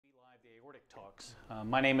Aortic Talks.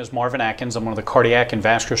 My name is Marvin Atkins. I'm one of the cardiac and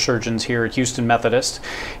vascular surgeons here at Houston Methodist.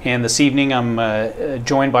 And this evening I'm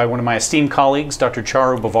joined by one of my esteemed colleagues, Dr.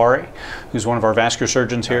 Bavare, who's one of our vascular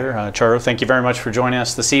surgeons here. Charu, thank you very much for joining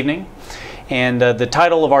us this evening. And the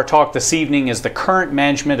title of our talk this evening is The Current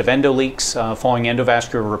Management of Endoleaks Following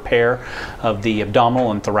Endovascular Repair of the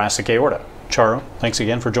Abdominal and Thoracic Aorta. Charu, thanks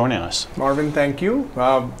again for joining us. Marvin, thank you.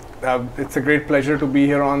 It's a great pleasure to be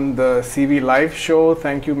here on the CV Live show.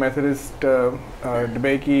 Thank you, Methodist,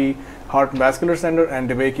 DeBakey Heart and Vascular Center, and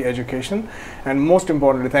DeBakey Education. And most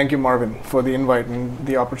importantly, thank you, Marvin, for the invite and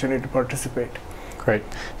the opportunity to participate. Great.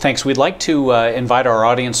 Thanks. We'd like to invite our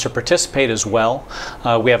audience to participate as well.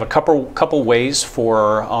 We have a couple ways for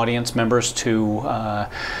our audience members to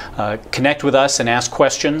connect with us and ask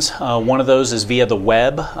questions. One of those is via the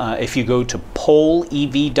web. If you go to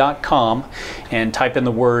pollev.com and type in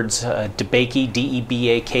the words DeBakey,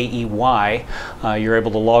 D-E-B-A-K-E-Y, you're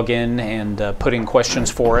able to log in and put in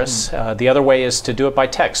questions for us. The other way is to do it by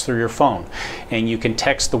text through your phone. And you can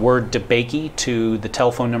text the word DeBakey to the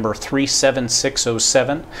telephone number 37607,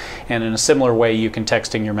 and in a similar way you can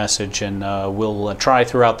text in your message, and we'll try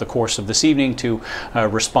throughout the course of this evening to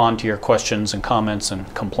respond to your questions and comments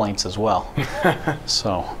and complaints as well.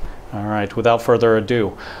 So, all right, without further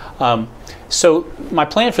ado. So my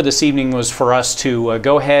plan for this evening was for us to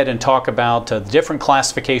go ahead and talk about the different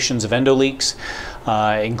classifications of endoleaks,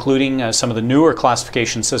 including some of the newer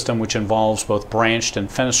classification system which involves both branched and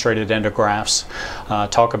fenestrated endografts,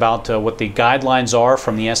 talk about what the guidelines are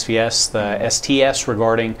from the SVS, the STS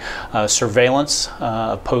regarding surveillance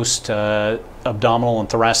of post abdominal and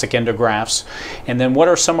thoracic endografts, and then what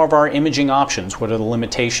are some of our imaging options, what are the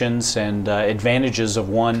limitations and advantages of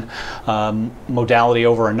one modality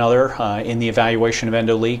over another in the evaluation of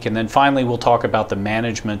endoleak, and then finally we'll talk about the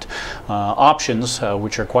management options,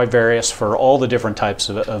 which are quite various for all the different types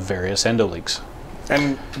of various endoleaks.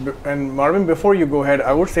 And Marvin, before you go ahead,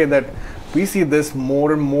 I would say that we see this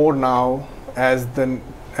more and more now as the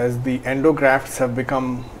endografts have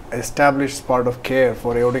become established part of care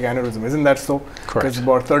for aortic aneurysm. Isn't that so? Correct. Because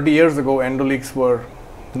about 30 years ago, endoleaks were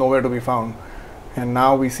nowhere to be found. And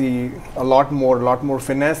now we see a lot more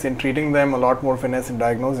finesse in treating them, a lot more finesse in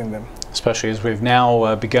diagnosing them. Especially as we've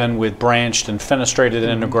now begun with branched and fenestrated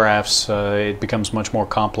endografts, it becomes much more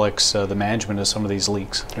complex, the management of some of these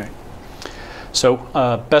leaks. Right. So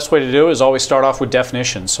best way to do it is always start off with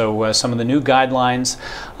definitions. So some of the new guidelines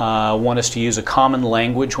want us to use a common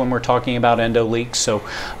language when we're talking about endoleaks. So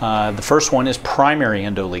the first one is primary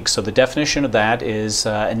endoleak. So the definition of that is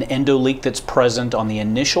an endoleak that's present on the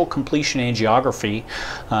initial completion angiography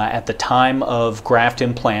at the time of graft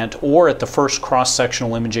implant or at the first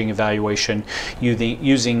cross-sectional imaging evaluation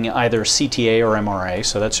using either CTA or MRA.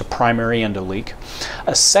 So that's a primary endoleak.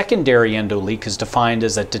 A secondary endoleak is defined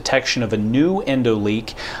as a detection of a new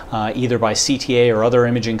endoleak either by CTA or other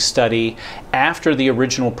imaging study after the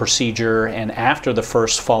original procedure and after the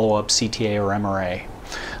first follow-up CTA or MRA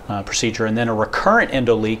procedure. And then a recurrent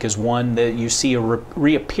endoleak is one that you see a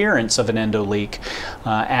reappearance of an endoleak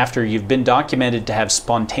after you've been documented to have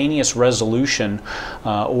spontaneous resolution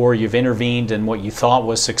or you've intervened in what you thought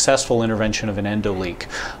was successful intervention of an endoleak.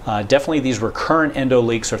 Definitely these recurrent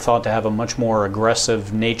endoleaks are thought to have a much more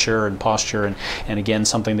aggressive nature and posture, and again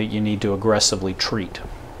something that you need to aggressively treat.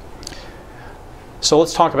 So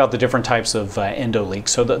let's talk about the different types of endoleaks.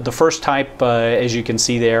 So the first type, as you can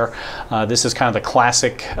see there, this is kind of the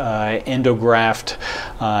classic endograft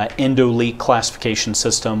endoleak classification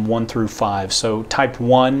system 1 through 5. So type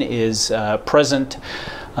 1 is present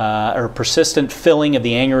or persistent filling of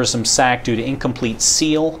the aneurysm sac due to incomplete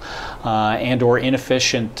seal and or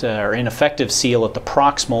inefficient or ineffective seal at the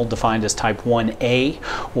proximal, defined as type 1A,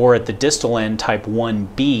 or at the distal end, type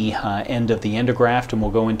 1B end of the endograft, and we'll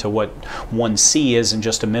go into what 1C is in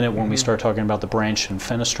just a minute when we start talking about the branched and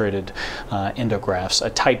fenestrated endografts. A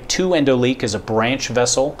type 2 endoleak is a branch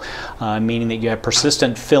vessel, meaning that you have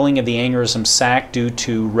persistent filling of the aneurysm sac due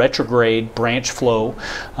to retrograde branch flow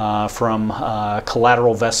from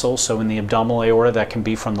collateral vessels. So in the abdominal aorta, that can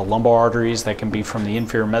be from the lumbar arteries, that can be from the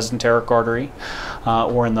inferior mesenteric artery,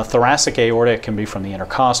 or in the thoracic aorta, it can be from the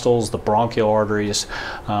intercostals, the bronchial arteries,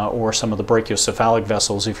 or some of the brachiocephalic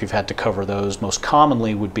vessels if you've had to cover those. Most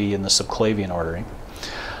commonly would be in the subclavian artery.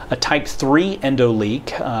 A type 3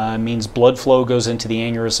 endoleak means blood flow goes into the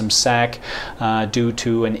aneurysm sac due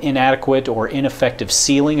to an inadequate or ineffective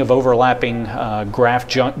sealing of overlapping graft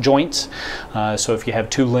joints. So if you have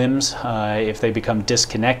two limbs, if they become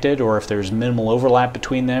disconnected or if there's minimal overlap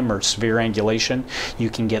between them or severe angulation, you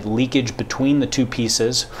can get leakage between the two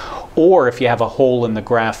pieces. Or if you have a hole in the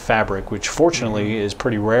graft fabric, which fortunately is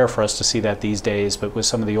pretty rare for us to see that these days, but with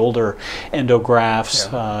some of the older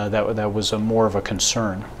endografts, that was more of a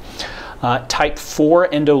concern. Type 4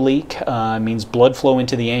 endoleak means blood flow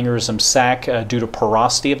into the aneurysm sac due to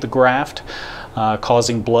porosity of the graft,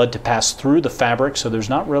 causing blood to pass through the fabric. So there's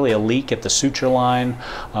not really a leak at the suture line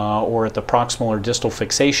or at the proximal or distal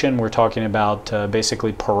fixation. We're talking about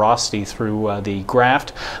basically porosity through the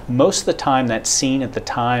graft. Most of the time that's seen at the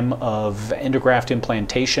time of endograft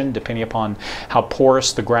implantation, depending upon how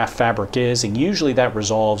porous the graft fabric is, and usually that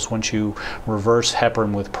resolves once you reverse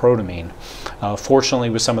heparin with protamine.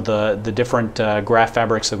 Fortunately, with some of the different graft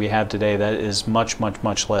fabrics that we have today, that is much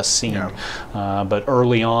less seen. But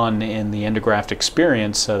early on in the endograft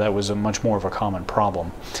experience, that was a much more of a common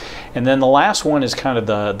problem. And then the last one is kind of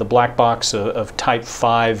the black box of type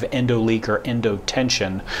 5 endoleak or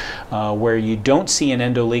endotension, where you don't see an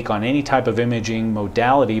endoleak on any type of imaging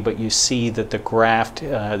modality, but you see that the graft,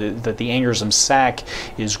 that the aneurysm sac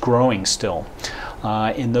is growing still.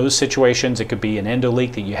 In those situations, it could be an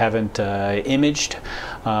endoleak that you haven't imaged,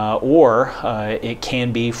 or it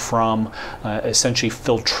can be from essentially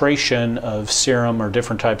filtration of serum or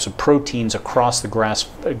different types of proteins across the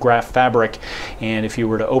graft fabric. And if you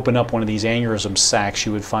were to open up one of these aneurysm sacs,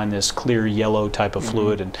 you would find this clear yellow type of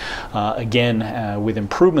fluid. And again, with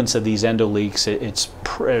improvements of these endoleaks, it's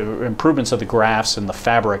improvements of the grafts and the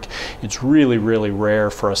fabric, it's really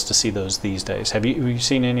rare for us to see those these days. Have you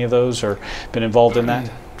seen any of those or been involved in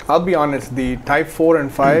that? I'll be honest, the type 4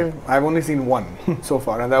 and 5, I've only seen one so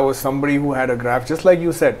far, and that was somebody who had a graft, just like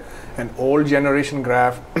you said, an old generation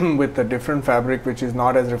graft with a different fabric which is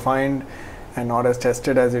not as refined and not as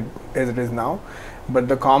tested as it is now. But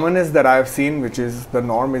the commonest that I've seen, which is the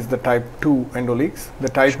norm, is the type 2 endoleaks. The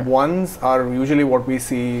type 1s are usually what we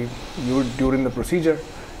see during the procedure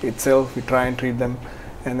itself. We try and treat them.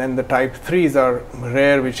 And then the type 3s are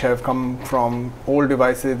rare, which have come from old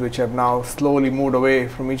devices which have now slowly moved away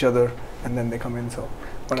from each other, and then they come in. So,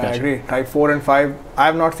 but I agree, type 4 and 5, I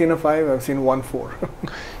have not seen a 5, I've seen 1 4.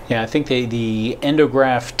 Yeah, I think the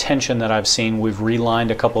endograft tension that I've seen, we've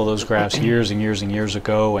relined a couple of those grafts years and years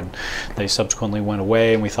ago, and they subsequently went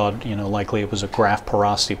away, and we thought, you know, likely it was a graft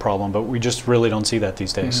porosity problem, but we just really don't see that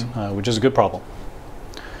these days, which is a good problem.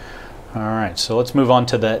 All right, so let's move on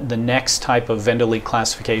to the next type of endoleak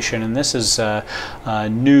classification, and this is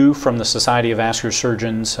new from the Society of Vascular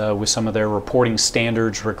Surgeons with some of their reporting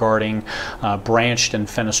standards regarding branched and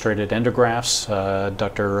fenestrated endografts.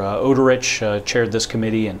 Dr. Oderich chaired this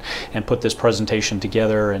committee and put this presentation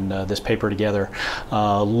together and this paper together,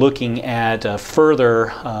 looking at further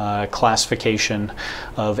classification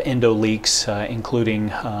of endoleaks,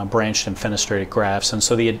 including branched and fenestrated grafts. And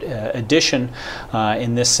so the addition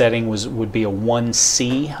in this setting would be a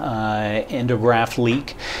 1C endograft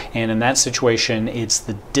leak, and in that situation it's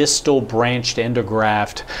the distal branched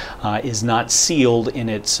endograft is not sealed in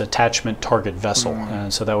its attachment target vessel,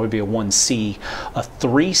 so that would be a 1C. A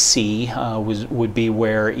 3C would be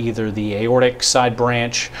where either the aortic side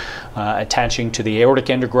branch attaching to the aortic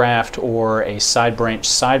endograft or a side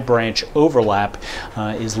branch overlap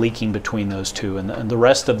is leaking between those two, and the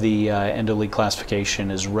rest of the endoleak classification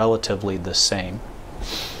is relatively the same.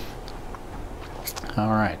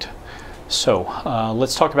 All right, so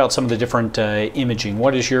let's talk about some of the different imaging.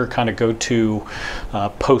 What is your kind of go-to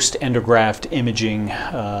post-endograft imaging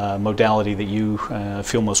modality that you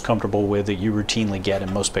feel most comfortable with, that you routinely get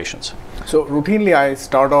in most patients? So routinely I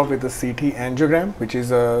start off with a CT angiogram, which is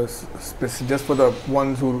just for the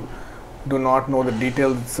ones who do not know the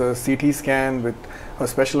details. It's a CT scan with a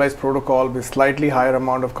specialized protocol with slightly higher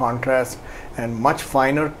amount of contrast and much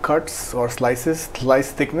finer cuts or slice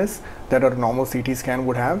thickness that a normal CT scan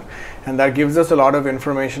would have, and that gives us a lot of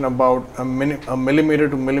information about a millimeter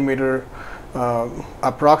to millimeter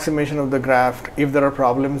approximation of the graft, if there are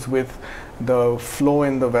problems with the flow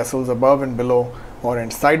in the vessels above and below, or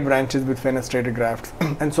in side branches with fenestrated grafts,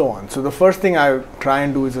 and so on. So the first thing I try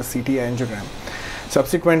and do is a CT angiogram.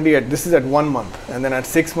 Subsequently, this is at 1 month, and then at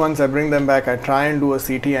 6 months I bring them back. I try and do a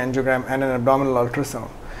CT angiogram and an abdominal ultrasound.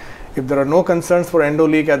 If there are no concerns for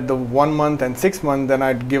endoleak at the 1 month and 6 months, then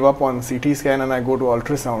I'd give up on CT scan and I go to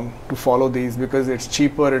ultrasound to follow these, because it's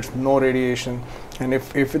cheaper, it's no radiation, and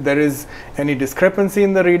if there is any discrepancy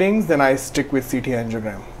in the readings, then I stick with CT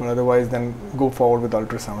angiogram, but otherwise then go forward with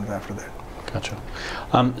ultrasounds after that. Gotcha.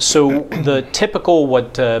 So the typical,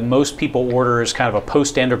 what most people order is kind of a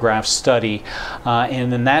post-endograft study,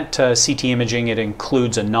 and in that CT imaging, it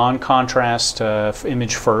includes a non-contrast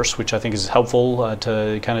image first, which I think is helpful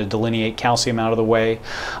to kind of delineate calcium out of the way.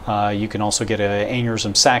 You can also get an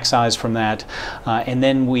aneurysm sac size from that, and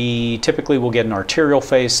then we typically will get an arterial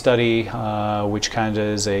phase study, which kind of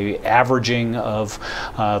is a averaging of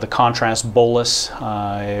the contrast bolus.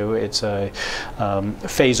 It's a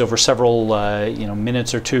phase over several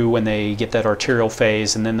minutes or two when they get that arterial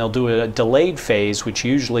phase, and then they'll do a delayed phase, which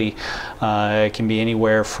usually can be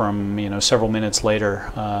anywhere from several minutes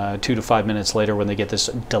later, 2 to 5 minutes later, when they get this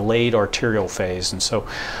delayed arterial phase. And so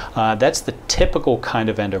that's the typical kind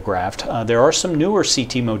of endograft. There are some newer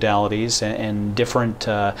CT modalities and different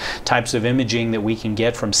types of imaging that we can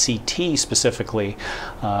get from CT specifically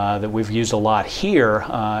that we've used a lot here,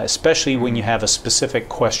 especially when you have a specific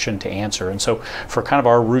question to answer. And so for kind of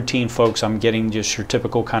our routine folks, I'm getting just your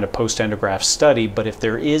typical kind of post-endograft study, but if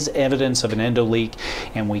there is evidence of an endoleak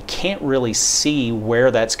and we can't really see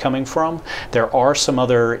where that's coming from, there are some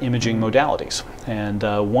other imaging modalities. And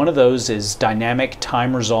one of those is dynamic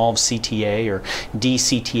time resolved CTA, or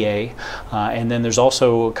DCTA, and then there's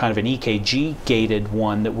also kind of an EKG gated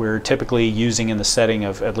one that we're typically using in the setting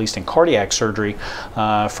of, at least in cardiac surgery,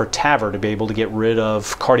 for TAVR, to be able to get rid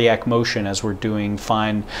of cardiac motion as we're doing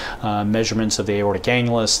fine measurements of the aortic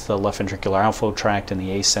annulus, the left ventricular outflow tract, and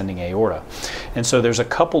the ascending aorta. And so there's a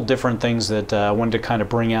couple different things that I wanted to kind of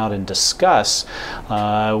bring out and discuss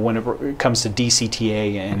when it comes to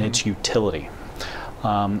DCTA and its utility.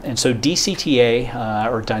 And so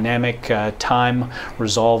DCTA, or Dynamic Time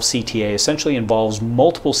Resolved CTA, essentially involves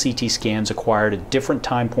multiple CT scans acquired at different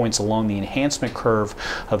time points along the enhancement curve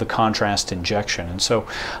of the contrast injection. And so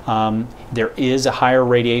there is a higher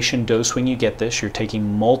radiation dose when you get this. You're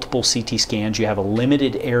taking multiple CT scans. You have a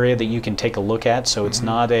limited area that you can take a look at, so it's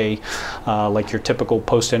not a like your typical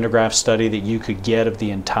post-endograft study that you could get of the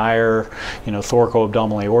entire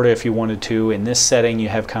thoracoabdominal aorta if you wanted to. In this setting, you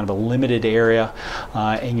have kind of a limited area.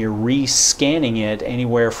 And you're re-scanning it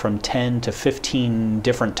anywhere from 10 to 15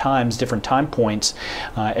 different times, different time points,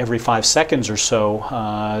 every 5 seconds or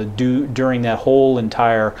so during that whole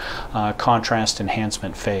entire contrast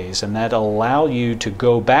enhancement phase. And that allow you to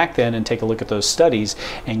go back then and take a look at those studies,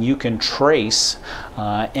 and you can trace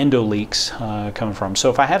endoleaks coming from. So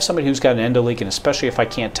if I have somebody who's got an endoleak, and especially if I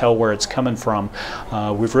can't tell where it's coming from,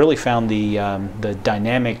 we've really found the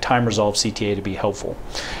dynamic time resolved CTA to be helpful.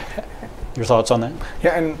 Your thoughts on that?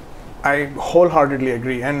 Yeah, and I wholeheartedly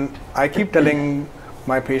agree. And I keep telling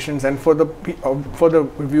my patients, and for the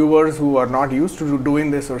viewers who are not used to doing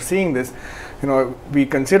this or seeing this, we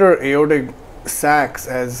consider aortic sacs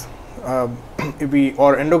as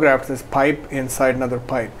or endografts as pipe inside another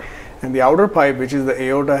pipe. And the outer pipe, which is the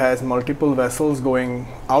aorta, has multiple vessels going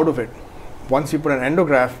out of it. Once you put an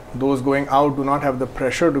endograft, those going out do not have the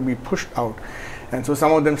pressure to be pushed out. And so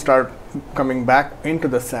some of them start coming back into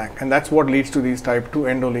the sac, and that's what leads to these type 2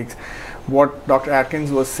 endoleaks. What Dr.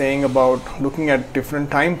 Atkins was saying about looking at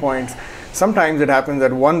different time points, sometimes it happens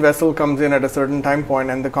that one vessel comes in at a certain time point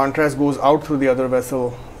and the contrast goes out through the other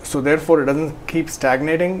vessel. So therefore it doesn't keep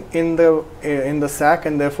stagnating in the sac,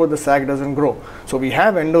 and therefore the sac doesn't grow. So we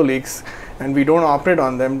have endoleaks and we don't operate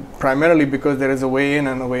on them primarily because there is a way in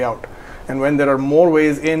and a way out. And when there are more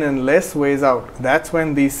ways in and less ways out, that's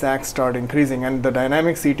when these sacs start increasing. And the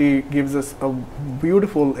dynamic CT gives us a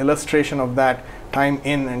beautiful illustration of that time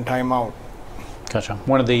in and time out. Gotcha.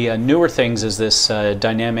 One of the newer things is this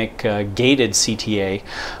dynamic gated CTA,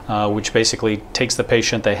 which basically takes the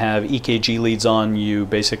patient, they have EKG leads on you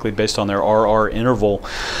basically based on their RR interval,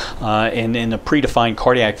 and in a predefined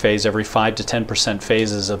cardiac phase, every 5 to 10%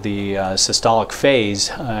 phases of the systolic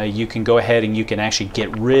phase, you can go ahead and you can actually get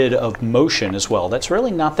rid of motion as well. That's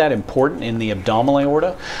really not that important in the abdominal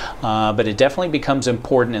aorta, but it definitely becomes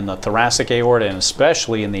important in the thoracic aorta, and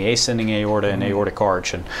especially in the ascending aorta and aortic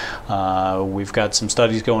arch. And we've got some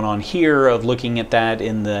studies going on here of looking at that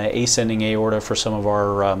in the ascending aorta for some of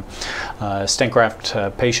our stent graft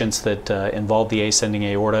patients that involve the ascending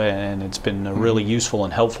aorta, and it's been really useful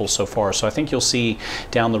and helpful so far. So I think you'll see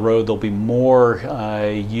down the road there'll be more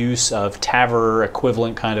use of TAVR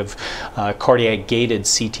equivalent kind of cardiac gated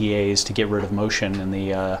CTAs to get rid of motion in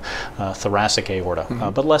the thoracic aorta,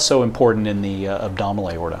 but less so important in the abdominal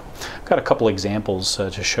aorta. I've got a couple examples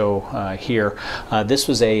to show here. This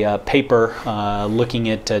was a paper looking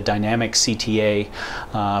at dynamic CTA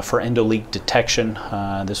for endoleak detection.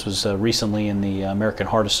 This was recently in the American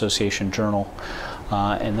Heart Association journal.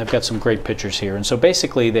 and they've got some great pictures here. And so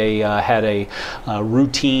basically they had a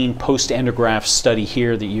routine post-endograft study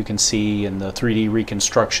here that you can see in the 3D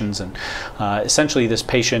reconstructions, and essentially this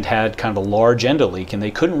patient had kind of a large endoleak, and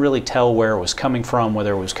they couldn't really tell where it was coming from,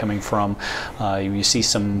 whether it was coming from, you see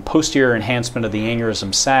some posterior enhancement of the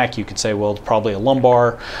aneurysm sac. You could say, well, it's probably a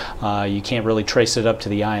lumbar. You can't really trace it up to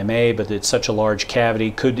the IMA, but it's such a large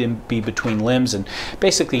cavity, could be between limbs, and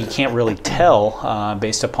basically you can't really tell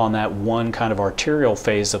based upon that one kind of arterial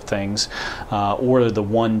phase of things or the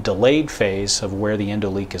one delayed phase of where the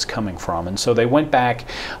endoleak is coming from. And so they went back,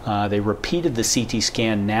 they repeated the CT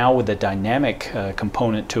scan now with a dynamic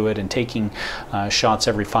component to it, and taking shots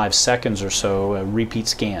every 5 seconds or so, repeat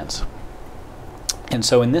scans. And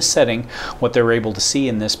so in this setting, what they were able to see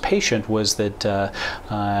in this patient was that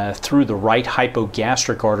through the right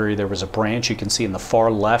hypogastric artery, there was a branch. You can see in the far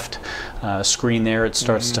left screen there, it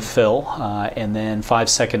starts to fill. And then 5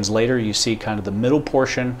 seconds later, you see kind of the middle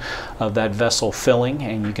portion of that vessel filling,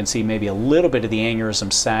 and you can see maybe a little bit of the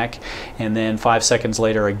aneurysm sac. And then 5 seconds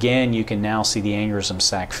later, again, you can now see the aneurysm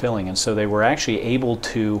sac filling. And so they were actually able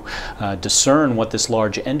to discern what this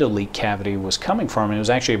large endoleak cavity was coming from. And it was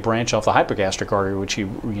actually a branch off the hypogastric artery, which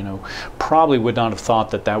you probably would not have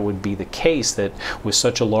thought that that would be the case, that with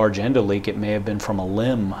such a large endoleak it may have been from a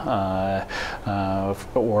limb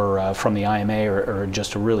or from the IMA, or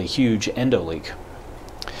just a really huge endoleak.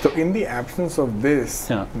 So in the absence of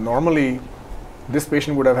this, normally this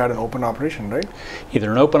patient would have had an open operation, right?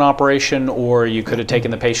 Either an open operation, or you could have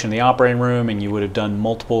taken the patient in the operating room and you would have done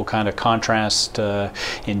multiple kind of contrast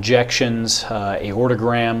injections,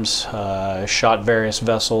 aortograms, shot various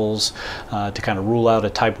vessels to kind of rule out a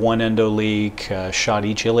type 1 endoleak, shot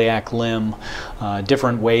each iliac limb,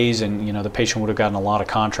 different ways, and the patient would have gotten a lot of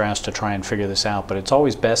contrast to try and figure this out. But it's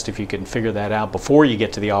always best if you can figure that out before you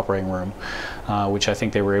get to the operating room, which I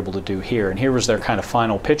think they were able to do here. And here was their kind of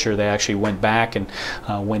final picture. They actually went back and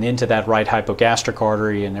went into that right hypogastric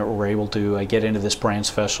artery, and they were able to get into this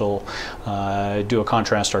branch vessel, do a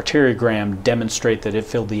contrast arteriogram, demonstrate that it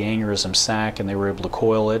filled the aneurysm sac, and they were able to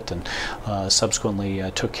coil it, and subsequently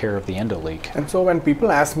took care of the endoleak. And so when people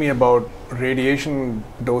ask me about radiation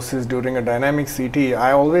doses during a dynamic CT,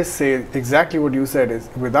 I always say exactly what you said, is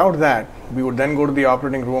without that, we would then go to the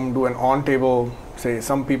operating room, do an on-table, say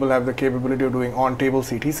some people have the capability of doing on-table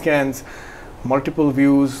CT scans, multiple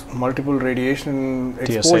views, multiple radiation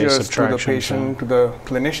exposures to the patient, to the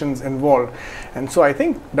clinicians involved. And so I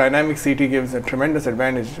think dynamic CT gives a tremendous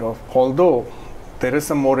advantage of, although there is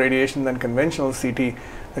some more radiation than conventional CT,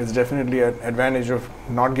 there's definitely an advantage of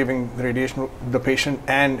not giving the radiation the patient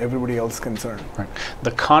and everybody else concerned. Right.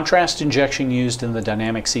 The contrast injection used in the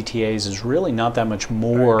dynamic CTAs is really not that much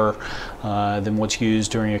more than what's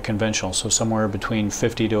used during a conventional, so somewhere between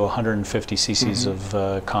 50 to 150 cc's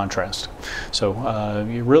of contrast. So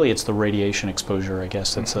really it's the radiation exposure, I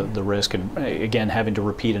guess, that's the risk, and again having to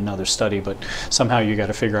repeat another study, but somehow you got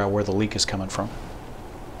to figure out where the leak is coming from.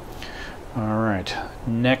 All right,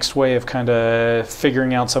 next way of kind of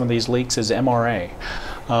figuring out some of these leaks is MRA.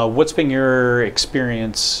 What's been your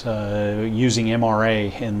experience using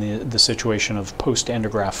MRA in the situation of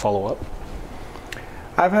post-endograft follow-up?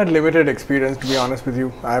 I've had limited experience, to be honest with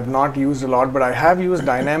you. I have not used a lot, but I have used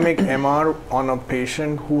dynamic MR on a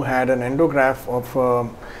patient who had an endograft of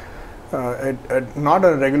not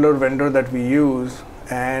a regular vendor that we use,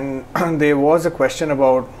 and there was a question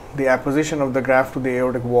about the apposition of the graft to the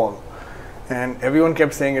aortic wall. And everyone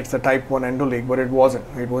kept saying it's a type 1 endoleak, but it wasn't.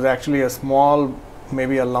 It was actually a small,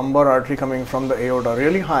 maybe a lumbar artery coming from the aorta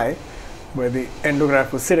really high, where the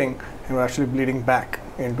endograft was sitting and was actually bleeding back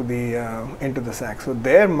into the sac. So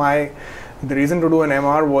there, the reason to do an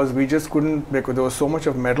MR was we just couldn't, because there was so much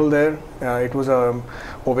of metal there. It was a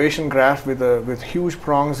ovation graft with huge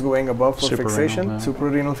prongs going above for fixation,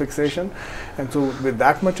 suprarenal fixation, and so with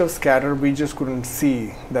that much of scatter, we just couldn't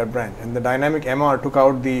see that branch. And the dynamic MR took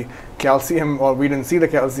out the calcium, or we didn't see the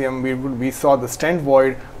calcium. We saw the stent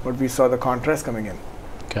void, but we saw the contrast coming in.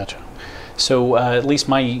 Gotcha. So at least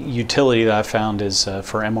my utility that I found is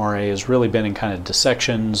for MRA has really been in kind of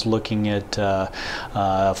dissections, looking at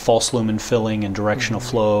false lumen filling and directional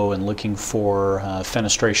flow, and looking for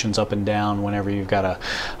fenestrations up and down whenever you've got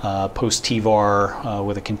a post-TVAR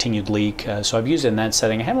with a continued leak. So I've used it in that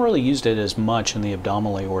setting. I haven't really used it as much in the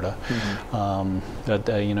abdominal aorta. But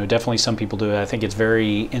definitely some people do it. I think it's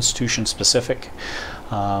very institution specific.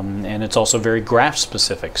 And it's also very graft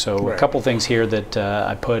specific. So a couple things here that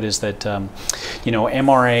I put is that You know,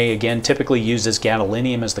 MRA, again, typically uses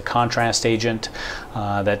gadolinium as the contrast agent.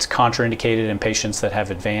 That's contraindicated in patients that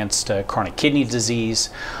have advanced chronic kidney disease.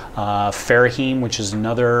 Ferraheme, which is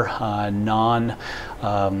another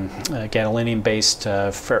gadolinium-based,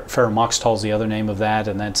 ferromoxetol is the other name of that,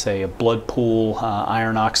 and that's a blood pool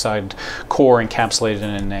iron oxide core encapsulated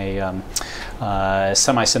in a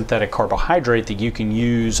semi-synthetic carbohydrate that you can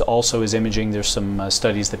use also as imaging. There's some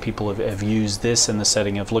studies that people have used this in the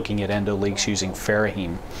setting of looking at endoleaks using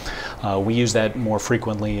ferraheme. We use that more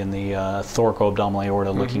frequently in the thoracoabdominal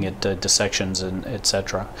aorta, looking at dissections and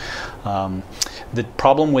etc. The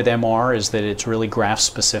problem with MR is that it's really graft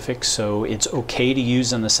specific, so it's okay to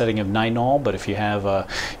use in the setting of nitinol, but if you have,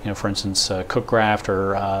 you know, for instance, a cook graft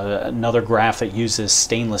or another graft that uses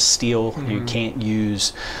stainless steel, you can't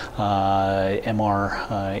use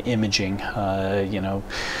MR imaging. You know,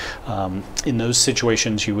 in those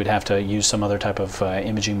situations, you would have to use some other type of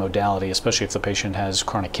imaging modality, especially if the patient has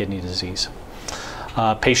chronic kidney disease.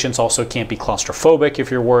 Patients also can't be claustrophobic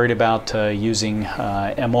if you're worried about using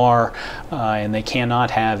MR, and they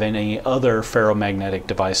cannot have any other ferromagnetic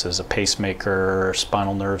devices, a pacemaker,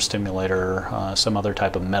 spinal nerve stimulator, some other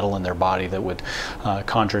type of metal in their body that would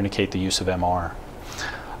contraindicate the use of MR.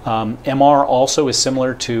 MR also is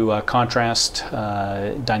similar to contrast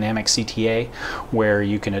dynamic CTA, where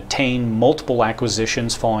you can attain multiple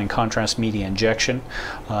acquisitions following contrast media injection.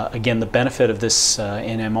 Again, the benefit of this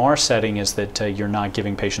in MR setting is that you're not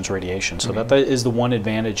giving patients radiation. So that is the one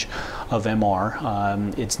advantage of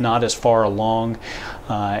MR. It's not as far along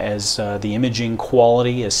as the imaging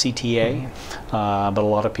quality as CTA, but a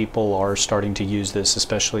lot of people are starting to use this,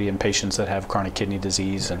 especially in patients that have chronic kidney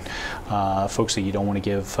disease and folks that you don't want to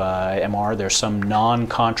give MR. There's some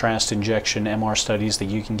non-contrast injection MR studies that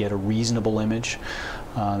you can get a reasonable image.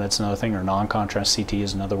 That's another thing, or non-contrast CT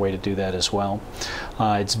is another way to do that as well.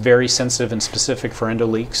 It's very sensitive and specific for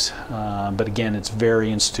endoleaks, but again, it's very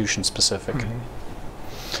institution specific.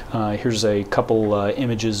 Here's a couple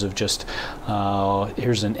images of just,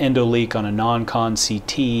 here's an endoleak on a non-con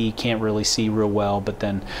CT, can't really see real well, but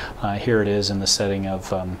then here it is in the setting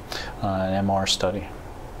of an MR study.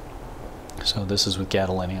 So this is with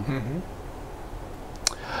gadolinium.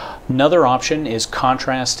 Another option is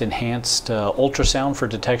contrast-enhanced ultrasound for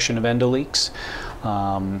detection of endoleaks.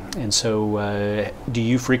 And so do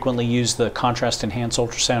you frequently use the contrast-enhanced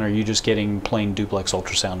ultrasound, or are you just getting plain duplex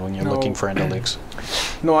ultrasound when you're looking for endoleaks?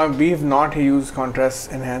 No, we've not used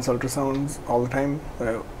contrast-enhanced ultrasounds all the time.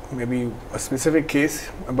 Maybe a specific case,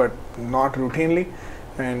 but not routinely.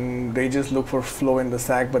 And they just look for flow in the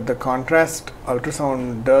sac. But the contrast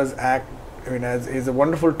ultrasound does act, I mean, is a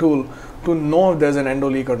wonderful tool to know if there's an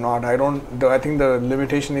endoleak or not. I think the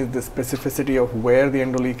limitation is the specificity of where the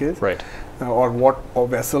endoleak is, right, or what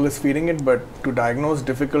vessel is feeding it. But to diagnose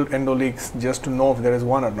difficult endoleaks, just to know if there is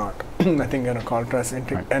one or not, I think a contrast and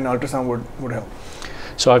ultrasound would help.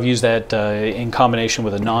 So I've used that in combination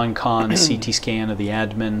with a non-con CT scan of the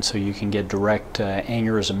abdomen, so you can get direct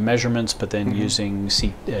aneurysm measurements, but then using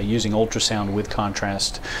ultrasound with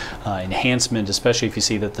contrast enhancement, especially if you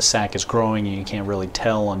see that the sac is growing and you can't really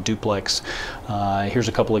tell on duplex. Here's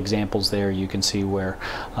a couple examples there. You can see where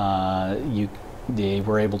they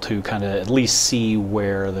were able to kind of at least see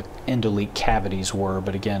where the endoleak cavities were,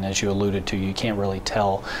 but again, as you alluded to, you can't really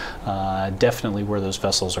tell definitely where those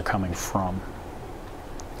vessels are coming from.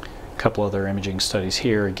 Couple other imaging studies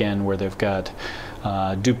here, again, where they've got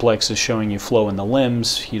duplex is showing you flow in the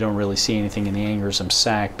limbs. You don't really see anything in the aneurysm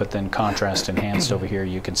sac, but then contrast enhanced over here,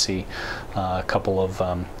 you can see a couple of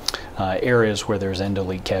areas where there's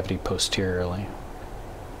endoleak cavity posteriorly.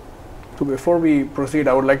 So before we proceed,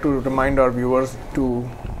 I would like to remind our viewers to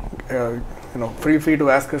feel free to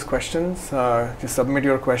ask us questions. Just submit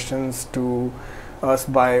your questions to us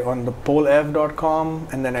on the polev.com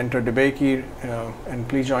and then enter DeBakey, and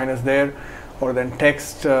please join us there, or then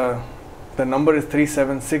text, the number is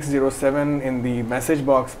 37607 in the message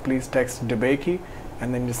box. Please text DeBakey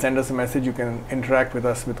and then just send us a message. You can interact with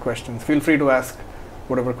us with questions. Feel free to ask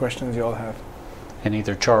whatever questions you all have. And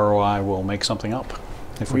either Char or I will make something up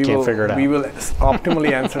if we can't figure it out. We will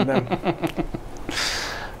optimally answer them.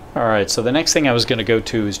 All right, so the next thing I was going to go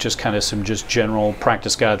to is just kind of some general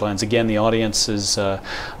practice guidelines. Again, the audience is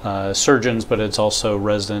surgeons, but it's also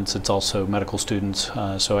residents, it's also medical students.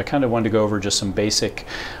 So I kind of wanted to go over just some basic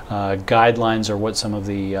guidelines, or what some of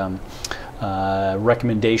the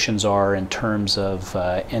recommendations are in terms of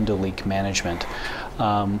endoleak management.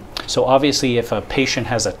 So obviously if a patient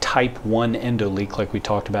has a type 1 endoleak, like we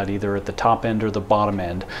talked about, either at the top end or the bottom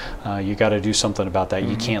end, you got to do something about that.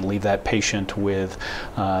 You can't leave that patient with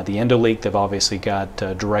the endoleak. They've obviously got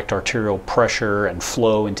direct arterial pressure and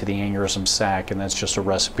flow into the aneurysm sac, and that's just a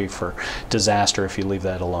recipe for disaster if you leave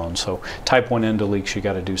that alone. So type 1 endoleaks you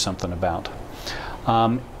got to do something about.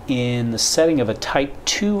 In the setting of a type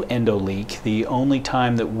 2 endoleak, the only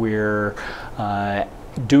time that we're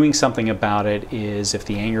doing something about it is if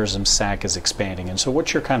the aneurysm sac is expanding. And so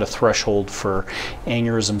what's your kind of threshold for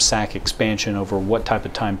aneurysm sac expansion? Over what type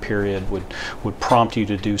of time period would prompt you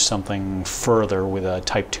to do something further with a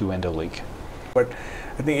type 2 endoleak? But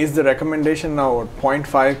I think is the recommendation now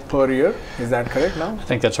 0.5 per year? Is that correct now? I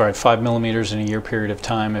think that's right, 5 millimeters in a year period of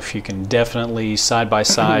time. If you can definitely side by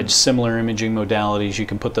side similar imaging modalities, you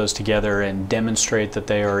can put those together and demonstrate that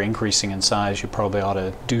they are increasing in size, you probably ought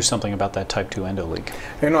to do something about that type 2 endoleak.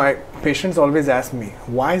 You know, patients always ask me,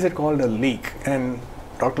 why is it called a leak? And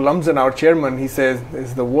Dr. Lumsden, our chairman, he says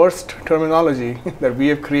it's the worst terminology that we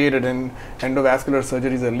have created in endovascular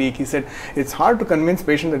surgery is a leak. He said it's hard to convince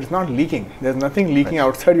patients that it's not leaking. There's nothing leaking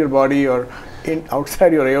outside your body or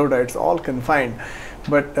outside your aorta. It's all confined.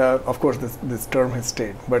 But of course, this term has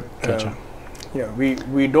stayed. But Gotcha. yeah,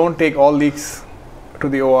 we don't take all leaks to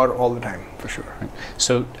the OR all the time, for sure. Right.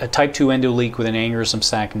 So a type 2 endoleak with an aneurysm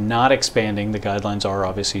sac not expanding, the guidelines are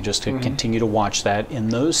obviously just to continue to watch that. In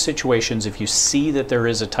those situations, if you see that there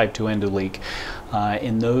is a type 2 endoleak,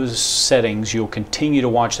 in those settings, you'll continue to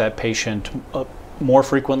watch that patient more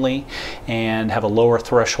frequently and have a lower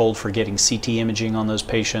threshold for getting CT imaging on those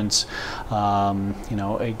patients. You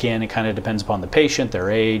know, again, it kind of depends upon the patient,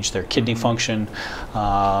 their age, their kidney function.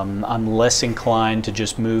 I'm less inclined to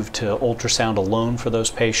just move to ultrasound alone for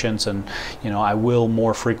those patients, and you know, I will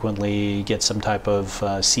more frequently get some type of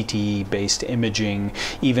CT-based imaging,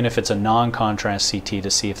 even if it's a non-contrast CT,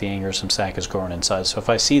 to see if the aneurysm sac is growing in size. So if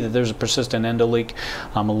I see that there's a persistent endoleak,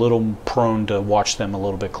 I'm a little prone to watch them a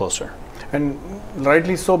little bit closer. And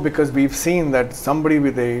rightly so, because we've seen that somebody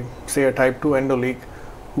with say a type 2 endoleak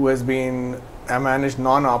who has been managed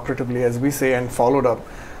non-operatively, as we say, and followed up,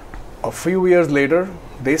 a few years later,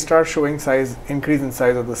 they start showing increase in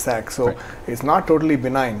size of the sac. So it's not totally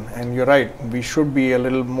benign. And you're right, we should be a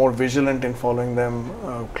little more vigilant in following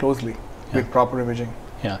them closely with proper imaging.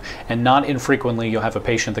 Yeah, and not infrequently you'll have a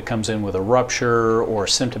patient that comes in with a rupture or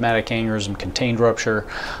symptomatic aneurysm contained rupture,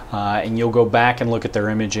 and you'll go back and look at their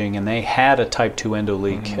imaging and they had a type 2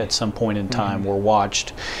 endoleak at some point in time, were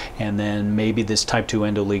watched, and then maybe this type 2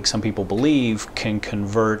 endoleak, some people believe, can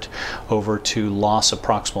convert over to loss of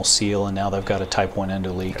proximal seal, and now they've got a type 1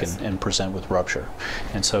 endoleak and present with rupture.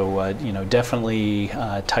 And so you know, definitely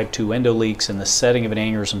type 2 endoleaks in the setting of an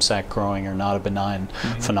aneurysm sac growing are not a benign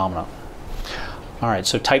phenomenon. All right,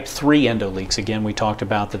 so type 3 endoleaks, again, we talked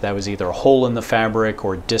about that was either a hole in the fabric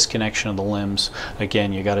or disconnection of the limbs.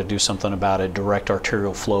 Again, you got to do something about it, direct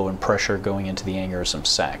arterial flow and pressure going into the aneurysm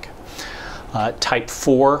sac. Type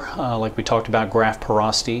 4, like we talked about, graft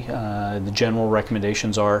porosity, the general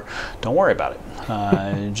recommendations are don't worry about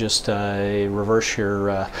it. Just reverse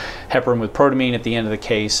your heparin with protamine at the end of the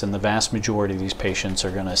case, and the vast majority of these patients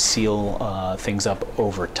are going to seal things up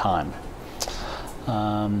over time.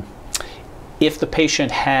 If the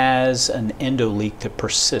patient has an endoleak that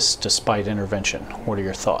persists despite intervention, what are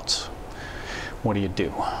your thoughts? What do you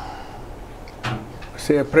do?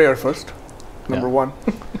 Say a prayer first, number one.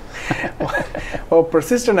 Well,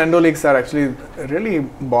 persistent endoleaks are actually really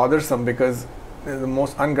bothersome because they're the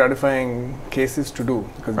most ungratifying cases to do,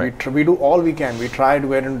 because we do all we can. We try to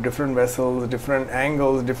wear in different vessels, different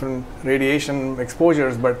angles, different radiation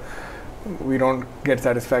exposures, but we don't get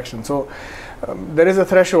satisfaction. So there is a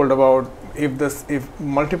threshold about if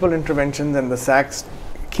multiple interventions and the sac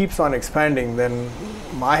keeps on expanding, then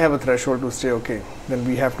I have a threshold to say, okay, then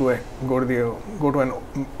we have to go to an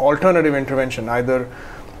alternative intervention, either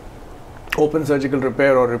open surgical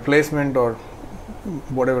repair or replacement or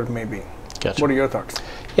whatever it may be. Gotcha. What are your thoughts?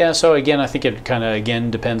 Yeah, so again, I think it kind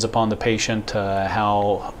of depends upon the patient,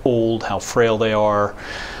 how old, how frail they are,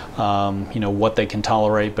 you know, what they can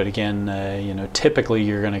tolerate. But again, you know, typically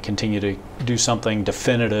you're going to continue to do something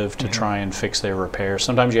definitive to try and fix their repair.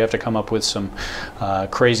 Sometimes you have to come up with some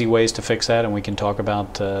crazy ways to fix that, and we can talk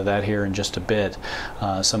about that here in just a bit.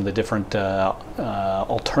 Some of the different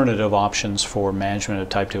alternative options for management of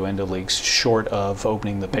type 2 endoleaks, short of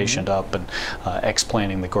opening the patient up and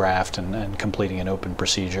explanting the graft and completing an open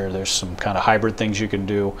procedure. There's some kind of hybrid things you can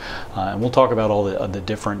do, and we'll talk about all the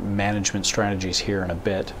different management strategies here in a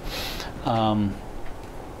bit.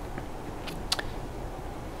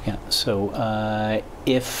 Yeah, so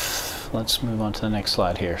let's move on to the next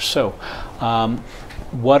slide here. So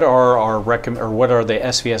what are what are the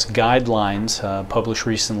SVS guidelines published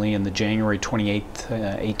recently in the January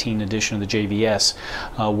 28th, 18 edition of the JVS?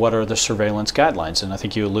 What are the surveillance guidelines? And I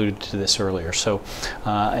think you alluded to this earlier. So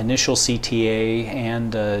initial CTA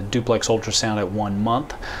and duplex ultrasound at 1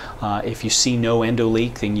 month. If you see no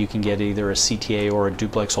endoleak, then you can get either a CTA or a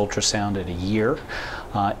duplex ultrasound at a year.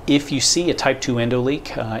 If you see a type 2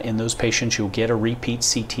 endoleak, in those patients you'll get a repeat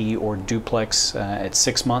CT or duplex at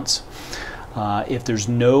 6 months. If there's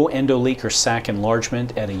no endoleak or sac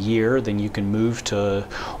enlargement at a year, then you can move to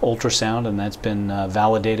ultrasound, and that's been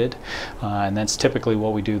validated, and that's typically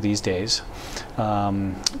what we do these days.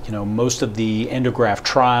 You know, most of the endograft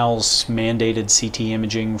trials mandated CT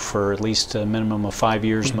imaging for at least a minimum of 5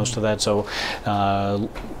 years, most of that. So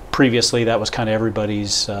previously that was kind of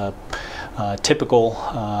everybody's typical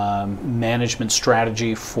management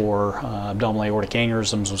strategy for abdominal aortic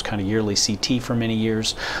aneurysms was kind of yearly CT for many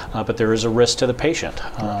years, but there is a risk to the patient.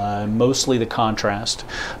 Mostly the contrast,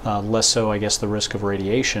 less so I guess the risk of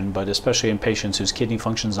radiation, but especially in patients whose kidney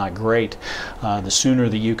function is not great, the sooner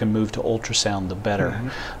that you can move to ultrasound, the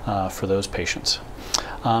better for those patients.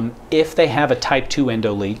 If they have a type 2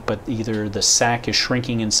 endoleak, but either the sac is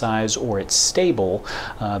shrinking in size or it's stable,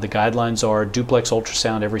 the guidelines are duplex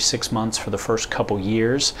ultrasound every 6 months for the first couple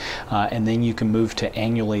years, and then you can move to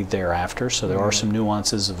annually thereafter. So there are some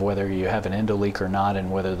nuances of whether you have an endoleak or not,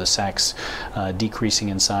 and whether the sac's decreasing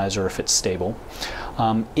in size or if it's stable.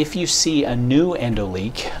 If you see a new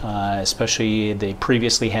endoleak, especially they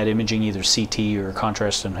previously had imaging, either CT or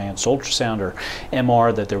contrast enhanced ultrasound or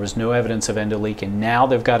MR, that there was no evidence of endoleak, and now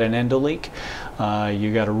they've got an endoleak,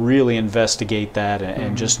 you got to really investigate that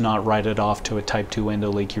and just not write it off to a type 2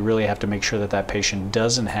 endoleak. You really have to make sure that that patient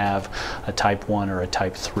doesn't have a type 1 or a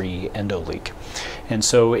type 3 endoleak. And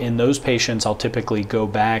so in those patients, I'll typically go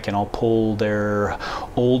back and I'll pull their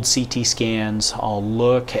old CT scans. I'll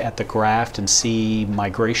look at the graft and see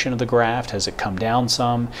migration of the graft. Has it come down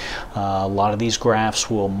some? A lot of these grafts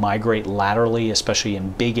will migrate laterally, especially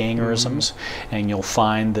in big aneurysms, and you'll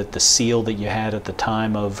find that the seal that you had at the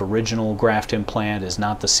time of original graft implant is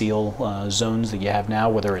not the seal zones that you have now,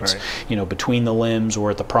 whether it's you know, between the limbs or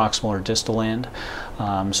at the proximal or distal end.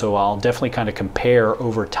 So I'll definitely kind of compare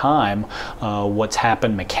over time what's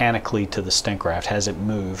happened mechanically to the stent graft. Has it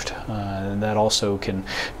moved? And that also can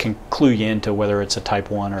clue you into whether it's a type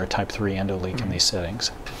 1 or a type 3 endoleak in these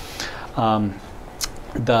settings.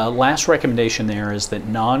 The last recommendation there is that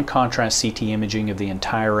non-contrast CT imaging of the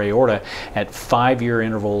entire aorta at 5-year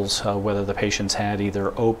intervals, whether the patient's had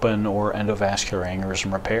either open or endovascular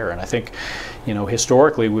aneurysm repair. And I think, you know,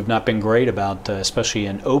 historically we've not been great about, especially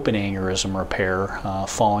in open aneurysm repair,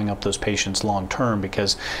 following up those patients long term,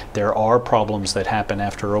 because there are problems that happen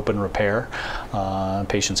after open repair.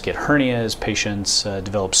 Patients get hernias, patients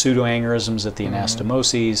develop pseudoaneurysms at the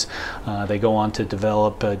anastomoses, they go on to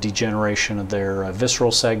develop degeneration of their visceral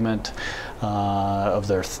segment, of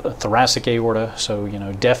their thoracic aorta. So, you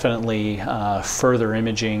know, definitely further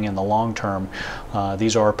imaging in the long term.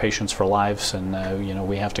 These are patients for lives, and you know,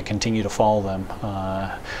 we have to continue to follow them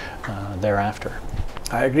thereafter.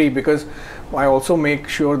 I agree, because I also make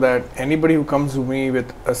sure that anybody who comes to me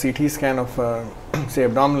with a CT scan of say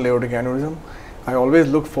abdominal aortic aneurysm, I always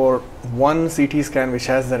look for one CT scan which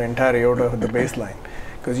has their entire aorta at the baseline.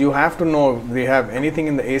 Because you have to know if they have anything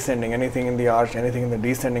in the ascending, anything in the arch, anything in the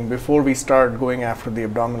descending before we start going after the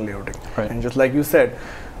abdominal aortic. And just like you said,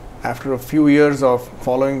 after a few years of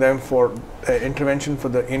following them for intervention for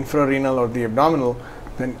the infrarenal or the abdominal,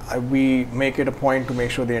 then we make it a point to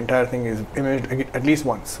make sure the entire thing is imaged at least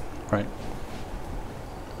once. Right.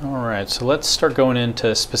 All right, so let's start going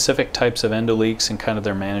into specific types of endoleaks and kind of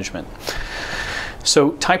their management.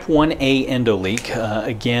 So type 1A endoleak,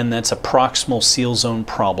 again, that's a proximal seal zone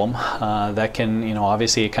problem. That can, you know,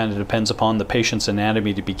 obviously it kind of depends upon the patient's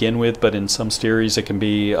anatomy to begin with, but in some series it can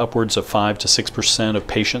be upwards of 5 to 6% of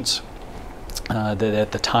patients that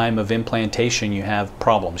at the time of implantation you have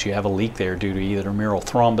problems. You have a leak there due to either mural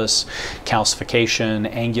thrombus, calcification,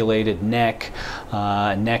 angulated neck,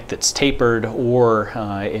 neck that's tapered, or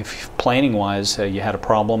if planning-wise you had a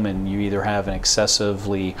problem and you either have an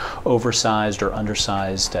excessively oversized or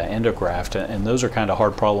undersized endograft, and those are kind of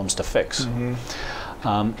hard problems to fix.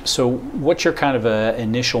 So what's your kind of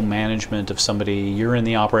initial management of somebody? You're in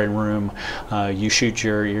the operating room,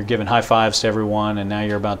 you're giving high fives to everyone, and now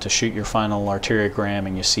you're about to shoot your final arteriogram,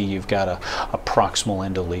 and you see you've got a proximal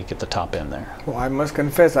endoleak at the top end there. Well, I must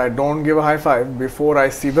confess, I don't give a high five before I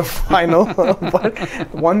see the final.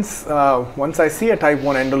 But once I see a type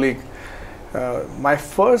 1 endoleak, my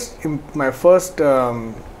first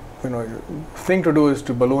thing to do is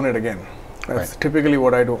to balloon it again. That's Right. typically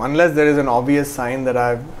what I do, unless there is an obvious sign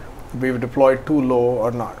that we've deployed too low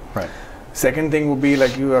or not. Right. Second thing would be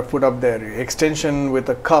like you have put up there, extension with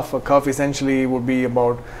a cuff. A cuff essentially would be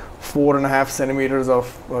about 4.5 centimeters of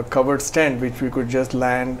covered stent, which we could just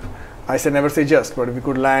land. I said never say just, but if we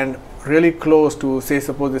could land really close to, say,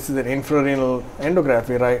 suppose this is an infrarenal endograft,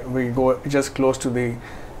 we go just as close to the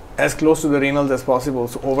renals as possible,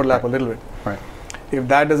 so overlap a little bit. Right. If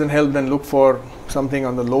that doesn't help, then look for something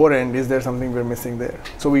on the lower end. Is there something we're missing there?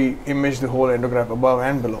 So we image the whole endograft above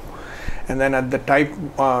and below. And then at the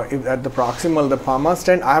at the proximal, the Palma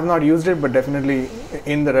stent, I have not used it, but definitely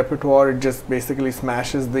in the repertoire, it just basically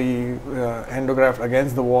smashes the endograft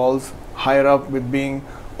against the walls higher up with being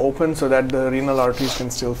open so that the renal arteries can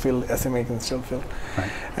still fill, SMA can still fill.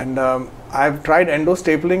 Right. And I've tried endo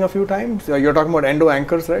stapling a few times. You're talking about endo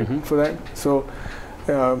anchors, right? Mm-hmm. For that. So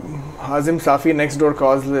Hazim Safi next door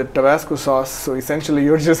calls it Tabasco sauce. So essentially,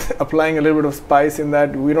 you're just applying a little bit of spice in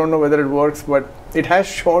that. We don't know whether it works, but it has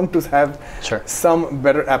shown to have Sure. some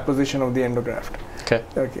better apposition of the endograft. Okay.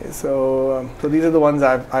 Okay. So these are the ones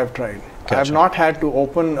I've tried. Gotcha. I've not had to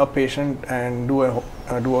open a patient and do an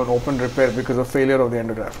open repair because of failure of the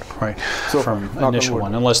endograft. Right. So From knock on initial wood.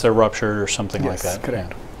 one, unless they're ruptured or something like Yes, that.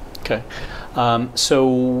 correct. Yeah. Okay.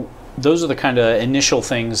 So those are the kind of initial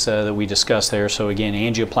things that we discussed there. So again,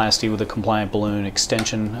 angioplasty with a compliant balloon,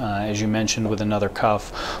 extension, as you mentioned, with another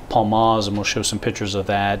cuff, Palmaz, and we'll show some pictures of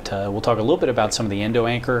that. We'll talk a little bit about some of the endo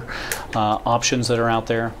anchor options that are out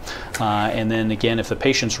there. And then again, if the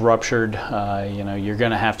patient's ruptured, you're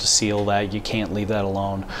going to have to seal that. You can't leave that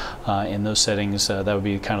alone in those settings. That would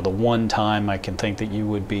be kind of the one time I can think that you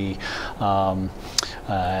would be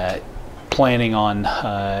planning on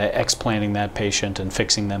explanting that patient and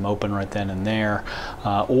fixing them open right then and there,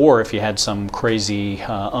 or if you had some crazy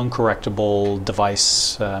uncorrectable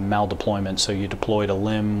device mal-deployment, so you deployed a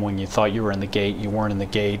limb when you thought you were in the gate, you weren't in the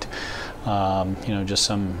gate, just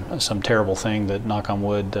some terrible thing that, knock on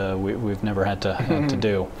wood, we've never had to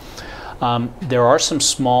do. There are some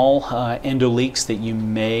small endoleaks that you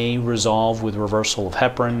may resolve with reversal of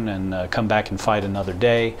heparin and come back and fight another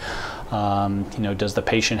day. Does the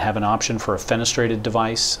patient have an option for a fenestrated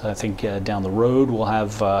device? I think down the road we'll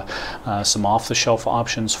have some off-the-shelf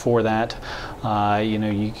options for that.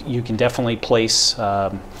 You can definitely place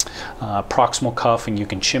proximal cuff, and you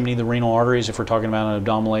can chimney the renal arteries if we're talking about an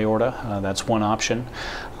abdominal aorta. That's one option.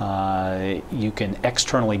 You can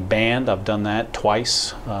externally band. I've done that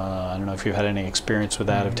twice. I don't know if you've had any experience with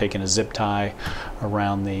that. I've taken a zip tie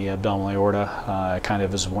around the abdominal aorta, kind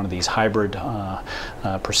of as one of these hybrid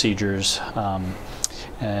procedures.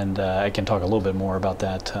 And I can talk a little bit more about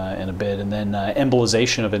that in a bit. And then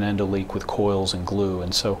embolization of an endoleak with coils and glue.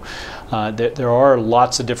 And so there are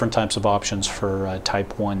lots of different types of options for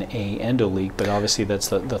type 1A endoleak, but obviously that's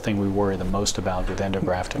the thing we worry the most about with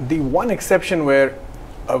endografting. The one exception where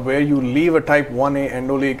you leave a type 1A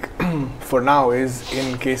endoleak for now is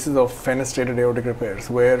in cases of fenestrated aortic repairs,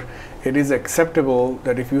 where it is acceptable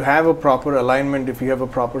that if you have a proper alignment, if you have a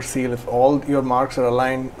proper seal, if all your marks are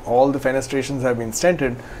aligned, all the fenestrations have been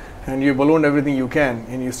stented, and you ballooned everything you can,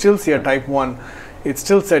 and you still see a type 1, it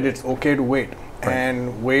still said it's okay to wait. Right.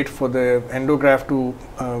 And wait for the endograft to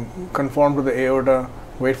conform to the aorta,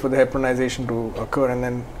 wait for the heparinization to occur, and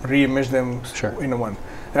then re-image them in a one.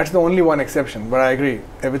 That's the only one exception, but I agree.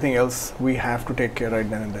 Everything else we have to take care right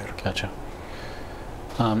then and there. Gotcha.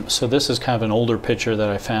 So this is kind of an older picture that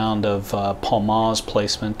I found of Palmaz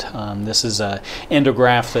placement. This is an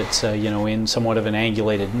endograft that's in somewhat of an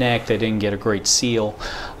angulated neck. They didn't get a great seal.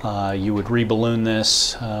 You would reballoon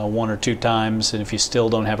this 1 or 2 times, and if you still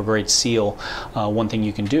don't have a great seal, one thing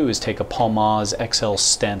you can do is take a Palmaz XL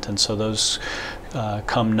stent, and so those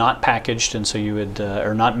come not packaged, and so you would,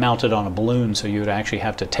 or not mounted on a balloon, so you would actually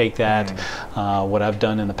have to take that. What I've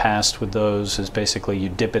done in the past with those is basically you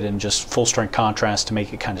dip it in just full strength contrast to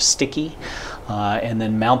make it kind of sticky, and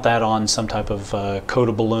then mount that on some type of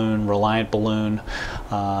coda balloon, Reliant balloon,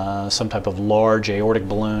 some type of large aortic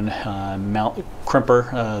balloon,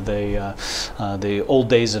 crimper. The old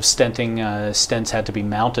days of stenting, stents had to be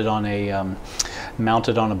mounted on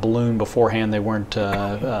a balloon beforehand. They weren't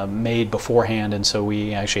made beforehand, and so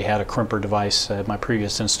we actually had a crimper device at my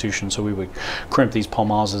previous institution, so we would crimp these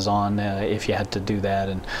Palmazes on if you had to do that,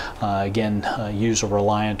 and again use a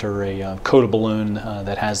Reliant or a coda balloon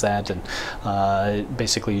that has that, and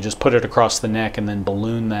basically you just put it across the neck and then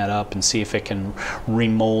balloon that up and see if it can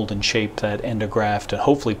remold and shape that endograft and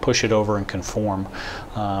hopefully push it over and conform.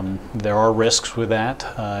 There are risks with that.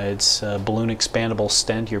 It's a balloon expandable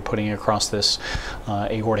stent. You're putting it across this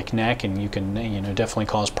aortic neck, and you can definitely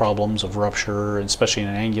cause problems of rupture, especially in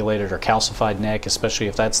an angulated or calcified neck, especially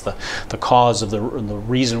if that's the cause of the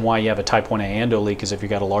reason why you have a type 1A endoleak is if you've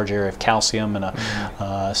got a large area of calcium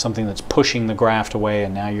and something that's pushing the graft away,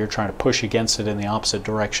 and now you're trying to push against it in the opposite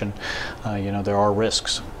direction. There are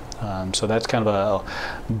risks. So that's kind of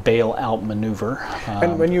a bail-out maneuver.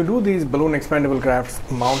 And when you do these balloon expandable grafts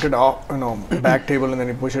mounted off, back table, and then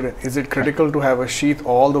you push it in, is it critical to have a sheath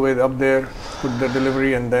all the way up there, put the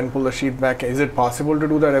delivery, and then pull the sheath back? Is it possible to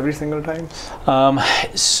do that every single time?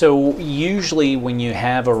 So usually when you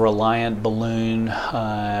have a reliant balloon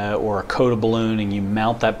or a coda balloon and you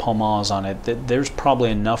mount that pulmaz on it, there's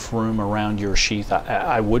probably enough room around your sheath.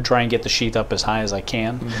 I would try and get the sheath up as high as I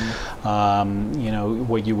can.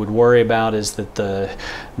 What you would worry about is that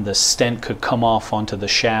the stent could come off onto the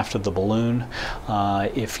shaft of the balloon.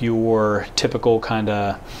 If your typical kind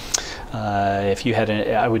of if you had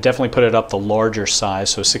I would definitely put it up the larger size,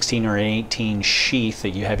 so 16 or 18 sheath that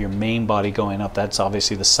you have your main body going up. That's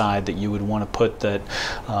obviously the side that you would want to put that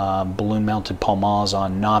balloon mounted pulmaz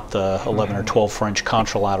on, not the 11 or 12 French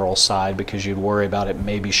contralateral side, because you'd worry about it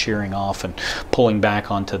maybe shearing off and pulling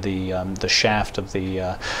back onto the shaft of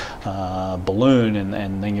the balloon,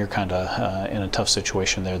 and then you're kind of in a tough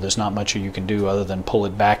situation there. There's not much you can do other than pull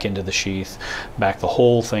it back into the sheath, back the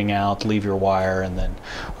whole thing out, leave your wire, and then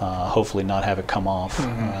hopefully not have it come off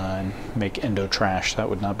and make endo trash. That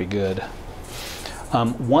would not be good.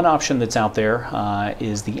 One option that's out there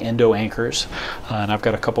is the endo anchors, and I've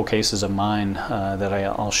got a couple cases of mine that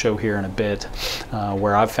I'll show here in a bit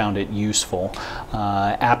where I've found it useful.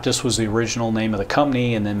 Aptus was the original name of the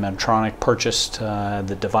company, and then Medtronic purchased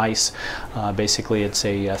the device. Basically it's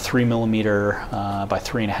a 3 millimeter by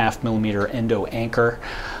 3.5 millimeter endo anchor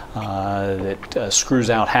that screws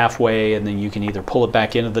out halfway, and then you can either pull it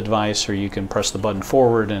back into the device or you can press the button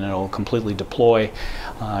forward and it'll completely deploy.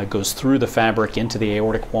 It goes through the fabric into the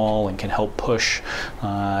aortic wall and can help push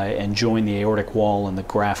and join the aortic wall and the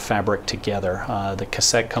graft fabric together. The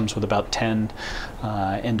cassette comes with about 10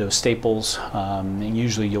 endo staples, and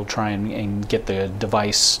usually you'll try and get the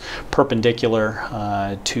device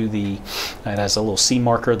perpendicular to it has a little C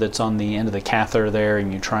marker that's on the end of the catheter there,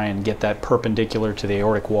 and you try and get that perpendicular to the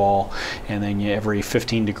aortic wall, and then every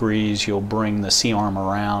 15 degrees you'll bring the C-arm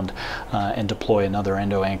around and deploy another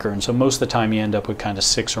endo anchor. And so most of the time you end up with kind of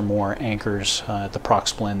 6 or more anchors at the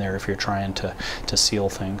prox blend there if you're trying to seal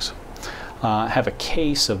things. I have a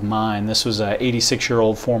case of mine. This was an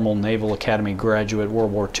 86-year-old former Naval Academy graduate,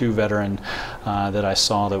 World War II veteran that I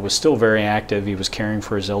saw that was still very active. He was caring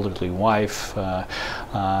for his elderly wife.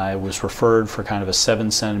 I was referred for kind of a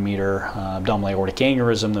 7-centimeter abdominal aortic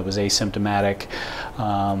aneurysm that was asymptomatic.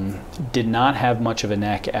 Did not have much of a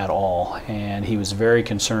neck at all, and he was very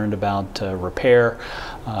concerned about repair.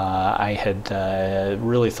 I had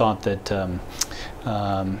really thought that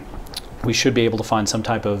we should be able to find some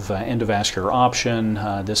type of endovascular option.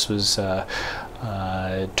 This was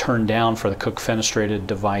turned down for the Cook fenestrated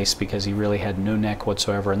device because he really had no neck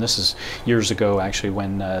whatsoever. And this is years ago, actually,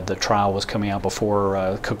 when the trial was coming out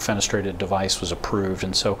before Cook fenestrated device was approved.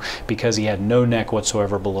 And so because he had no neck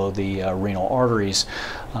whatsoever below the renal arteries,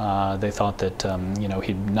 they thought that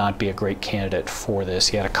he'd not be a great candidate for this.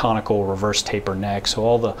 He had a conical reverse taper neck, so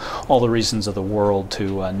all the reasons of the world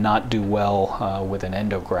to not do well with an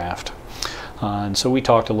endograft. And so we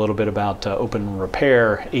talked a little bit about open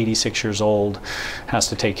repair. 86 years old, has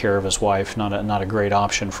to take care of his wife. Not a great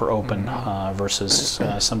option for open versus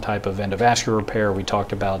some type of endovascular repair. We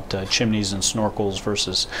talked about chimneys and snorkels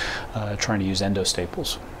versus trying to use endo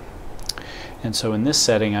staples. And so in this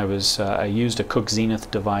setting, I used a Cook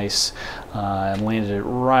Zenith device and landed it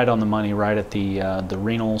right on the money, right at the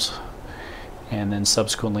renals, and then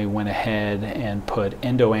subsequently went ahead and put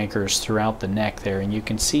endo anchors throughout the neck there. And you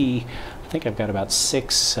can see, I think I've got about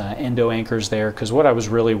 6 endo anchors there, because what I was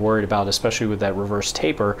really worried about, especially with that reverse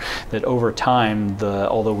taper, that over time,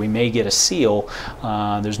 although we may get a seal,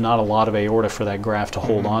 there's not a lot of aorta for that graft to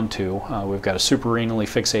hold on to. We've got a suprarenally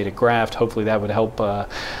fixated graft. Hopefully that would help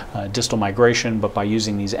distal migration, but by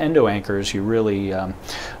using these endo anchors, you really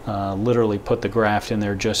literally put the graft in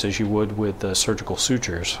there just as you would with surgical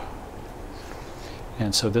sutures.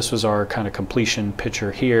 And so this was our kind of completion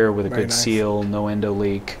picture here with a good seal, no endo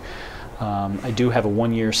leak. I do have a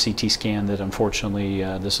 1-year CT scan that unfortunately,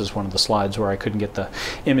 this is one of the slides where I couldn't get the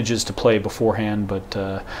images to play beforehand, but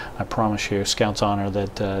I promise you, Scout's honor,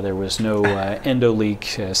 that there was no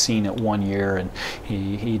endoleak seen at 1 year, and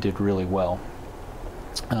he did really well.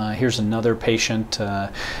 Here's another patient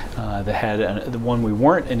that had the one we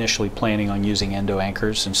weren't initially planning on using endo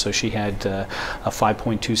anchors, and so she had a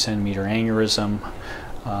 5.2 centimeter aneurysm,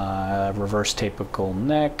 reverse tapical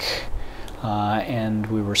neck, and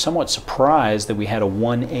we were somewhat surprised that we had a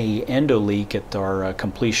 1A endoleak at our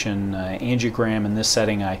completion angiogram. In this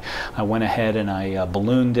setting, I went ahead and I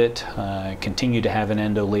ballooned it, continued to have an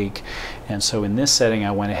endoleak, and so in this setting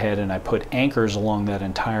I went ahead and I put anchors along that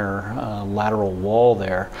entire lateral wall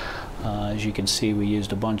there. As you can see, we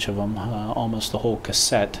used a bunch of them, almost the whole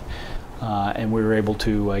cassette. And we were able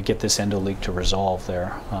to get this endoleak to resolve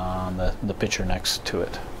there on the picture next to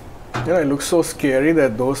it. Yeah, it looks so scary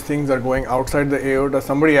that those things are going outside the aorta.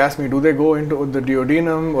 Somebody asked me, do they go into the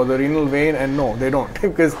duodenum or the renal vein? And no, they don't,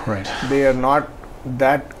 because they are not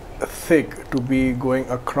that thick to be going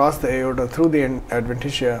across the aorta through the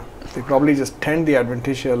adventitia. They probably just tend the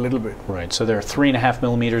adventitia a little bit. Right, so they're 3.5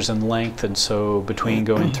 millimeters in length, and so between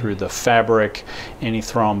going through the fabric, any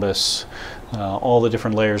thrombus, all the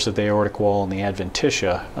different layers of the aortic wall and the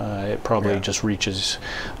adventitia, it probably just reaches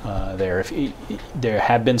there. There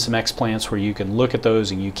have been some explants where you can look at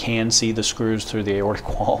those and you can see the screws through the aortic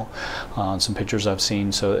wall on some pictures I've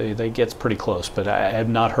seen, so they get pretty close, but I have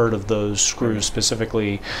not heard of those screws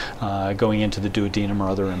specifically going into the duodenum or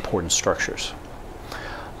other important structures.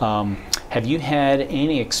 Have you had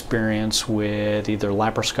any experience with either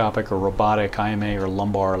laparoscopic or robotic IMA or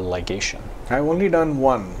lumbar ligation? I've only done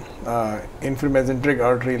one, inframesenteric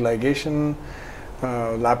artery ligation,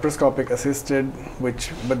 laparoscopic assisted,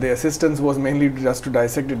 but the assistance was mainly just to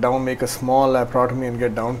dissect it down, make a small laparotomy and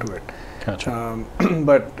get down to it. Gotcha.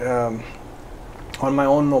 But on my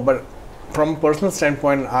own, no. But from a personal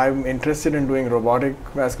standpoint, I'm interested in doing robotic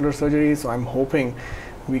vascular surgery, so I'm hoping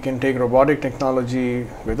we can take robotic technology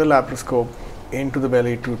with a laparoscope into the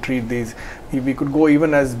belly to treat these. If we could go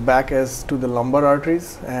even as back as to the lumbar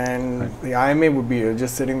arteries, and the IMA would be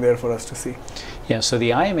just sitting there for us to see. Yeah, so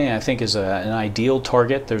the IMA I think is an ideal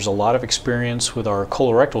target. There's a lot of experience with our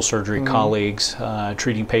colorectal surgery colleagues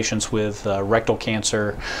treating patients with rectal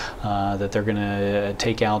cancer, that they're going to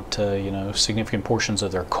take out significant portions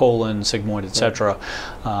of their colon, sigmoid, etc.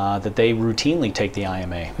 That they routinely take the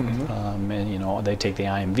IMA, and they take the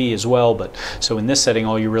IMV as well. But so in this setting,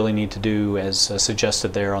 all you really need to do, as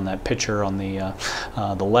suggested there on that picture on the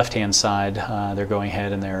left-hand side, they're going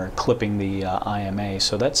ahead and they're clipping the IMA.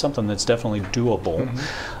 So that's something that's definitely doable.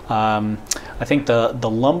 I think the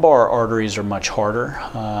lumbar arteries are much harder,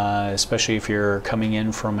 especially if you're coming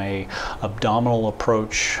in from a abdominal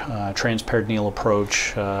approach, transperitoneal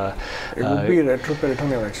approach. It would be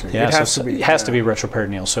retroperitoneal actually. Yeah, it has to be. It has to be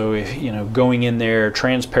retroperitoneal. So if going in there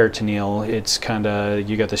transperitoneal, it's kind of,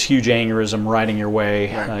 you got this huge aneurysm riding your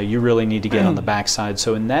way. You really need to get on the backside.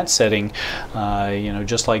 So in that setting,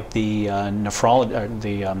 just like the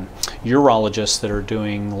urologists that are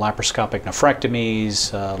doing laparoscopic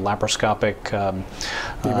nephrectomies, laparoscopic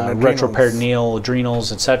retroperitoneal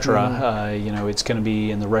adrenals, etc. It's going to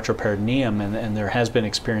be in the retroperitoneum, and there has been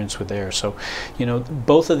experience with there. So,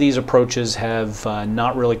 both of these approaches have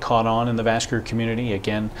not really caught on in the vascular community.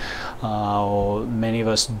 Again, many of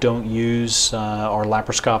us don't use our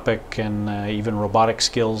laparoscopic and even robotic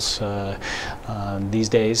skills these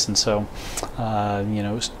days, and so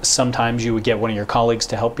sometimes you would get one of your colleagues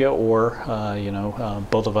to help you, or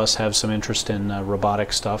both of us have some interest in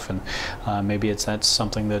robotic stuff, and maybe that's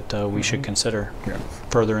something that we should consider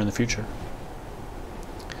further in the future.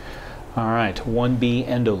 All right, 1B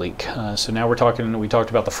endoleak. So now we talked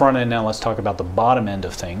about the front end, now let's talk about the bottom end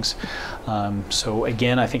of things. So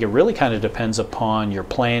again, I think it really kind of depends upon your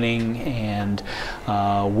planning and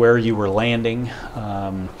where you were landing.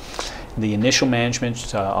 The initial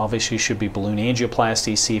management obviously should be balloon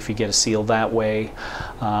angioplasty, see if you get a seal that way.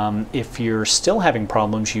 If you're still having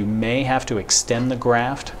problems, you may have to extend the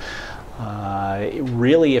graft.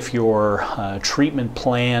 Really, if your treatment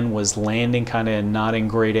plan was landing kind of not in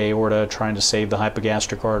great aorta, trying to save the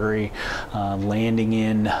hypogastric artery, landing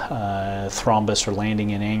in thrombus or landing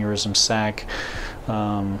in aneurysm sac,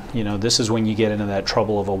 this is when you get into that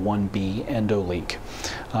trouble of a 1B endoleak.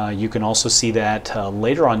 You can also see that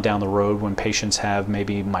later on down the road when patients have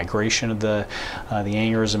maybe migration of the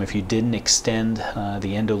aneurysm. If you didn't extend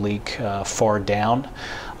the endoleak far down,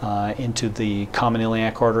 into the common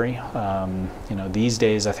iliac artery. You know, these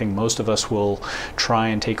days I think most of us will try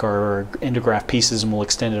and take our endograft pieces and we'll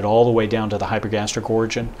extend it all the way down to the hypergastric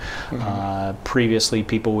origin. Previously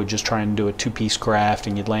people would just try and do a two-piece graft,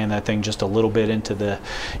 and you'd land that thing just a little bit into the,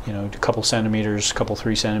 you know, a couple centimeters,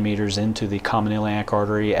 3 centimeters into the common iliac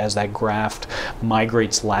artery. As that graft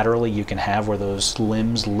migrates laterally, you can have where those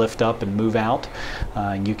limbs lift up and move out,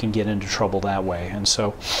 and you can get into trouble that way. And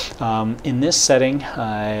so in this setting,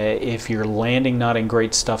 if you're landing not in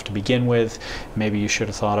great stuff to begin with, maybe you should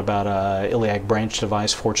have thought about a iliac branch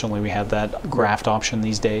device. Fortunately, we have that graft option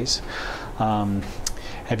these days.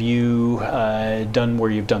 Have you done where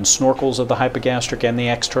you've done snorkels of the hypogastric and the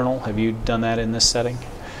external? Have you done that in this setting?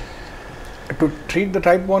 To treat the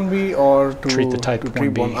type 1B or to treat the type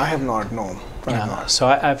 1B? I have not, no. So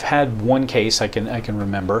I've had one case I can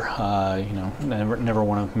remember. You know, never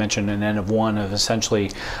want to mention an N of 1 of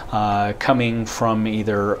essentially coming from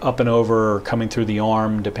either up and over or coming through the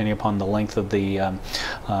arm, depending upon the length of the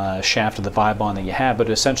shaft of the vibon that you have, but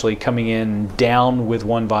essentially coming in down with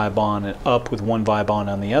one vibon and up with one vibon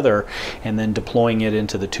on the other, and then deploying it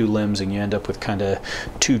into the two limbs, and you end up with kind of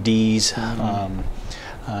two Ds.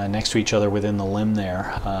 Next to each other within the limb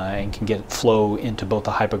there, and can get flow into both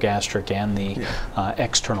the hypogastric and the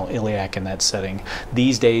external iliac in that setting.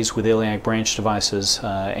 These days with iliac branch devices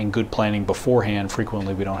and good planning beforehand,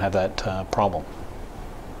 frequently we don't have that problem.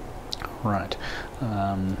 Right.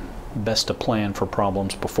 Best to plan for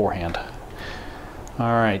problems beforehand.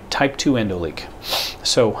 All right, type 2 endoleak.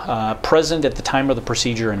 So present at the time of the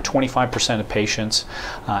procedure in 25% of patients.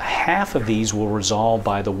 Half of these will resolve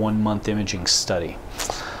by the 1-month imaging study.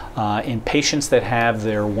 In patients that have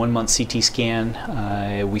their 1-month CT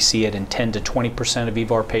scan, we see it in 10 to 20% of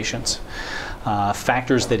EVAR patients.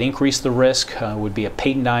 Factors that increase the risk would be a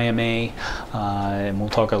patent IMA, and we'll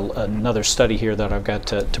talk another study here that I've got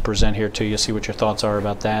to present here to you, see what your thoughts are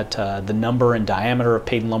about that. The number and diameter of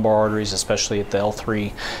patent lumbar arteries, especially at the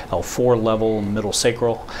L3, L4 level, middle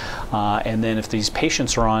sacral. And then if these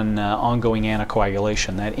patients are on ongoing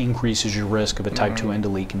anticoagulation, that increases your risk of a type 2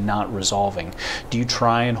 endoleak not resolving. Do you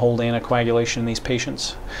try and hold anticoagulation in these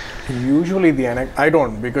patients? Usually I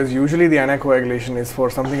don't, because usually the anticoagulation is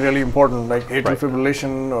for something really important, like atrial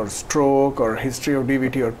fibrillation or stroke or history of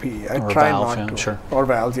DVT or PE. I try not to. Sure. Or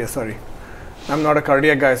valves, yeah, sorry. I'm not a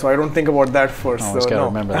cardiac guy, so I don't think about that first. Always got to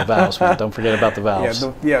remember the valves, but don't forget about the valves.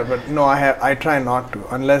 Yeah, but no, I try not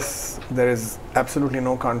to, unless there is absolutely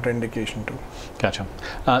no contraindication to. Gotcha.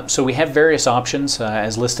 So we have various options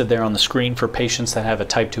as listed there on the screen for patients that have a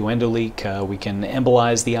type 2 endoleak. We can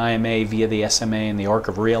embolize the IMA via the SMA and the arc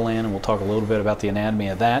of Riolan, and we'll talk a little bit about the anatomy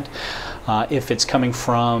of that. If it's coming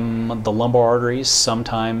from the lumbar arteries,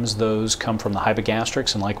 sometimes those come from the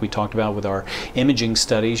hypogastrics, and like we talked about with our imaging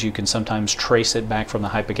studies, you can sometimes trace it back from the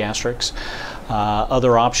hypogastrics.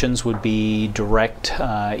 Other options would be direct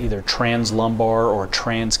either translumbar or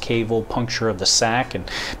transcaval puncture of the sac, and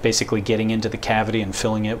basically getting into the cavity and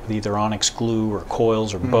filling it with either onyx glue or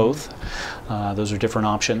coils or both. Those are different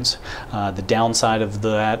options. The downside of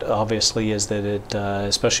that obviously is that it,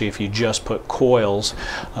 especially if you just put coils,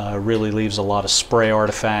 really leaves a lot of spray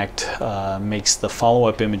artifact, makes the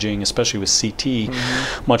follow-up imaging, especially with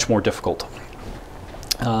CT, much more difficult.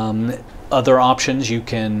 Other options, you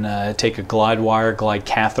can take a glide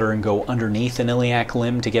catheter and go underneath an iliac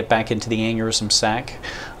limb to get back into the aneurysm sac.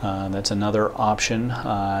 That's another option.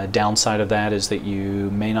 Downside of that is that you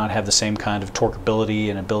may not have the same kind of torqueability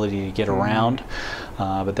and ability to get around,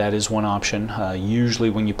 but that is one option. Usually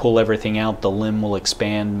when you pull everything out, the limb will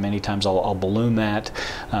expand. Many times I'll balloon that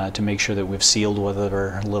to make sure that we've sealed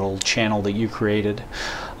whatever little channel that you created.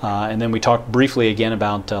 And then we talked briefly again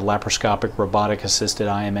about laparoscopic robotic assisted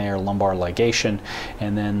IMA or lumbar ligation,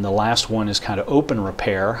 and then the last one is kind of open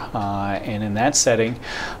repair, and in that setting,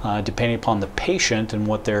 depending upon the patient and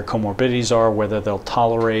what their comorbidities are, whether they'll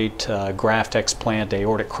tolerate graft explant,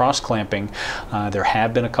 aortic cross clamping, there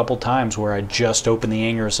have been a couple times where I just opened the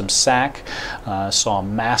aneurysm sac, saw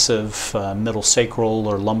massive middle sacral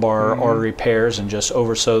or lumbar artery pairs and just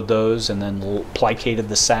oversewed those, and then plicated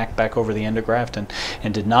the sac back over the endograft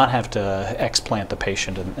and did not have to explant the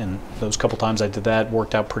patient, and those couple times I did that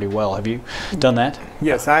worked out pretty well. Have you done that?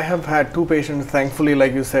 Yes, I have had 2 patients, thankfully,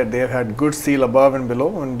 like you said, they have had good seal above and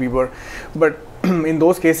below, and but in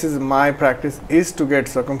those cases my practice is to get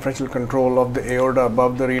circumferential control of the aorta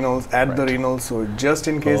above the renals, at the renals, so just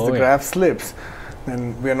in case the graft slips,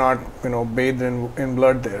 then we're not bathed in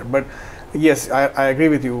blood there. But yes, I agree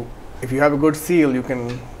with you. If you have a good seal, you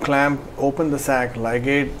can clamp, open the sac,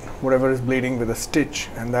 ligate whatever is bleeding with a stitch,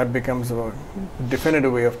 and that becomes a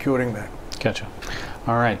definitive way of curing that. Gotcha.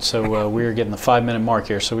 All right, so we're getting the 5-minute mark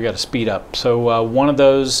here, so we got to speed up. So one of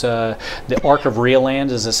those, the arc of Rieland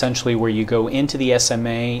is essentially where you go into the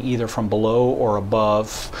SMA either from below or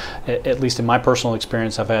above. At least in my personal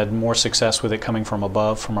experience, I've had more success with it coming from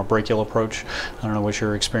above, from a brachial approach. I don't know what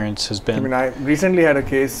your experience has been. I mean, I recently had a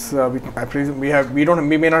case. We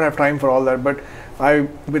may not have time for all that, but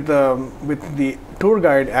with the tour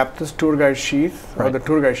guide, Aptus tour guide sheath, or the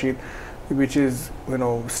tour guide sheath, which is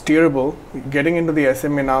steerable, getting into the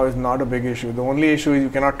SMA now is not a big issue. The only issue is you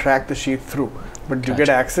cannot track the sheath through, but to get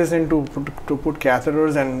access into to put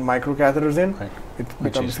catheters and micro catheters in, it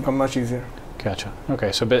becomes much easier. Gotcha.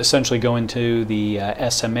 Okay, so essentially go into the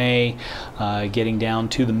SMA, getting down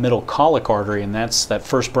to the middle colic artery, and that's that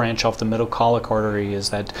first branch off the middle colic artery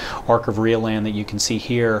is that arc of Rieland that you can see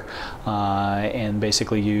here, and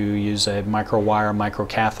basically you use a micro wire, micro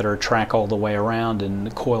catheter, track all the way around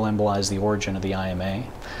and coil embolize the origin of the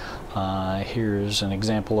IMA. Here's an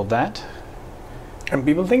example of that. And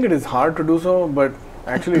people think it is hard to do so, but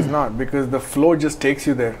actually it's not, because the flow just takes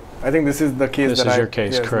you there. I think this is the case. This is your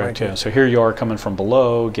case, correct? Yeah. So here you are coming from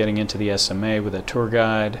below, getting into the SMA with a tour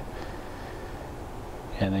guide,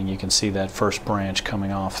 and then you can see that first branch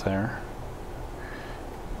coming off there.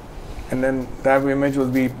 And then that image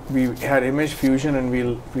was we had image fusion, and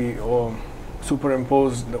we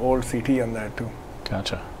superimposed the old CT on that too.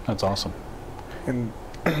 Gotcha. That's awesome. And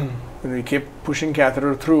we kept pushing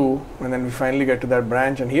catheter through, and then we finally get to that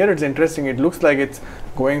branch. And here it's interesting. It looks like it's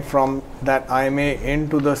going from that IMA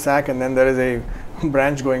into the sac, and then there is a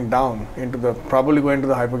branch going down into probably going to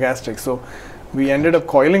the hypogastric. So we ended up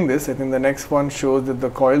coiling this. I think the next one shows that the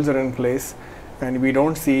coils are in place, and we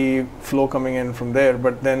don't see flow coming in from there.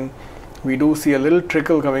 But then we do see a little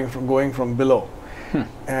trickle going from below.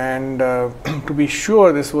 And to be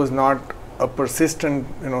sure, this was not a persistent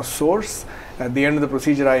source. At the end of the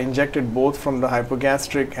procedure, I injected both from the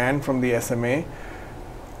hypogastric and from the SMA.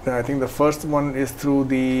 I think the first one is through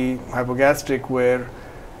the hypogastric, where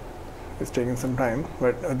it's taking some time,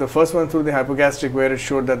 but the first one through the hypogastric, where it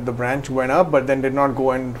showed that the branch went up but then did not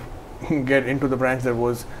go and get into the branch that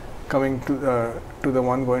was coming to the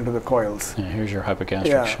one going to the coils. Yeah, here's your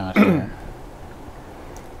hypogastric shot here.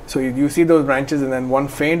 So you see those branches, and then one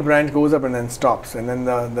faint branch goes up and then stops, and then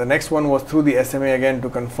the next one was through the SMA again to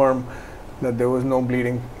confirm that there was no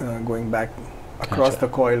bleeding going back across the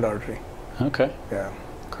coiled artery. Okay. Yeah.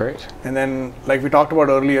 Great. And then, like we talked about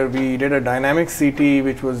earlier, we did a dynamic CT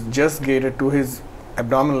which was just gated to his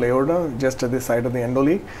abdominal aorta, just at the site of the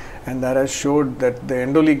endoleak, and that has showed that the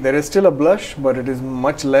endoleak, there is still a blush, but it is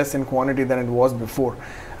much less in quantity than it was before,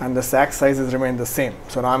 and the sac sizes remain the same.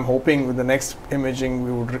 So now I'm hoping with the next imaging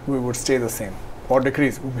we would stay the same, or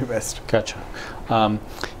decrease would be best. Gotcha.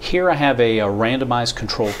 Here I have a randomized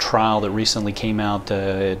controlled trial that recently came out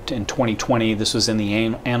in 2020. This was in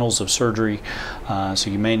the Annals of Surgery, so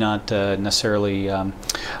you may not necessarily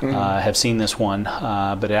have seen this one,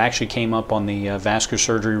 but it actually came up on the Vascular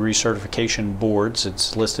Surgery Recertification Boards.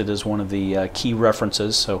 It's listed as one of the key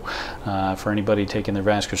references, so for anybody taking their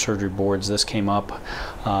vascular surgery boards, this came up.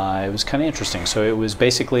 It was kind of interesting. So it was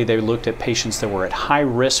basically, they looked at patients that were at high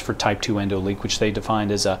risk for type 2 endoleak, which they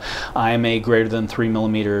defined as a IMA greater than 3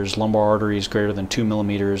 millimeters, lumbar arteries greater than 2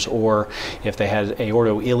 millimeters, or if they had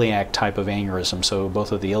aortoiliac type of aneurysm, so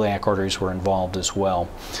both of the iliac arteries were involved as well.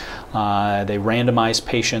 They randomized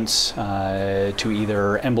patients to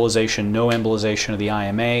either embolization, no embolization of the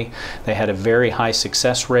IMA. They had a very high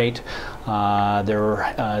success rate.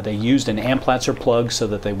 They used an Amplatzer plug so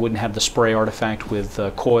that they wouldn't have the spray artifact with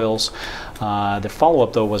coils. The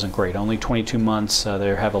follow-up, though, wasn't great. Only 22 months.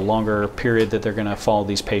 They have a longer period that they're going to follow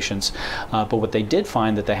these patients. But what they did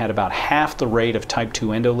find that they had about half the rate of type 2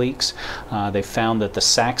 endoleaks. They found that the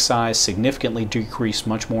sac size significantly decreased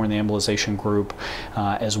much more in the embolization group,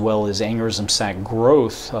 as well as aneurysm sac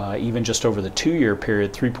growth, even just over the 2-year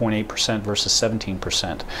period, 3.8% versus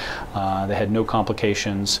 17%. They had no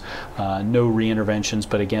complications, no reinterventions,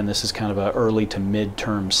 but again, this is kind of an early to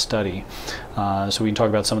mid-term study. So we can talk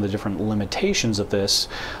about some of the different limitations of this,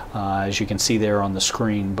 as you can see there on the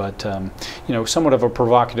screen, but you know, somewhat of a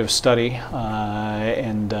provocative study,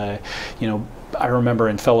 and you know, I remember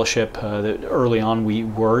in fellowship that early on we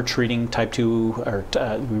were treating type 2, or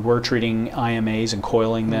we were treating IMAs and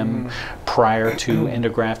coiling them prior to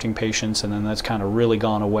endografting patients, and then that's kind of really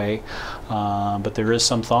gone away. But there is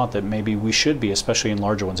some thought that maybe we should be, especially in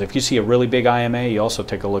larger ones. If you see a really big IMA, you also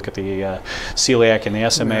take a look at the celiac and the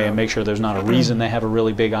SMA and make sure there's not a reason they have a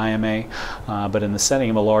really big IMA. But in the setting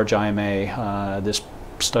of a large IMA, this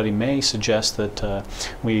study may suggest that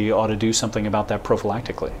we ought to do something about that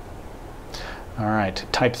prophylactically. All right,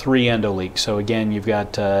 type 3 endoleak. So again, you've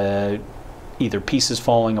got either pieces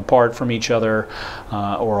falling apart from each other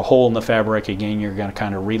or a hole in the fabric. Again, you're going to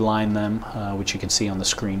kind of reline them, which you can see on the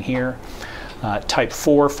screen here. Type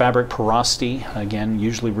 4 fabric porosity, again,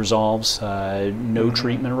 usually resolves, no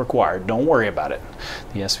treatment required. Don't worry about it,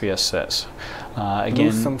 the SVS says. Again,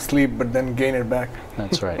 lose some sleep, but then gain it back.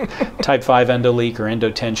 That's right. Type 5 endoleak or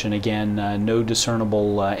endotension, again, no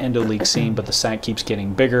discernible endoleak seen, but the sac keeps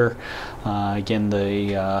getting bigger. Again,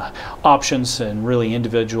 the options and really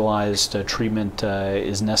individualized treatment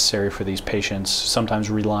is necessary for these patients, sometimes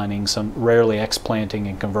relining, rarely explanting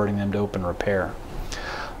and converting them to open repair.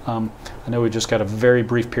 I know we just got a very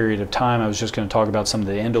brief period of time. I was just going to talk about some of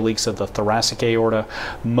the endoleaks of the thoracic aorta.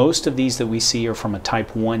 Most of these that we see are from a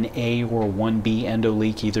type 1A or 1B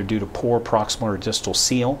endoleak, either due to poor proximal or distal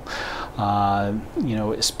seal. You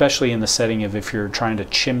know, especially in the setting of if you're trying to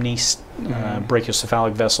chimney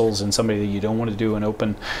brachiocephalic vessels in somebody that you don't want to do an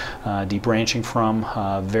open debranching from.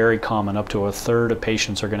 Very common. Up to a third of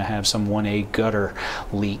patients are going to have some 1A gutter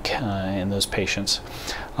leak in those patients.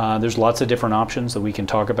 There's lots of different options that we can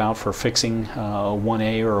talk about for fixing a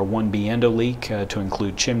 1A or a 1B endoleak, to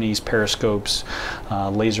include chimneys, periscopes,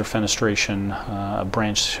 laser fenestration,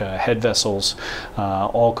 branch head vessels,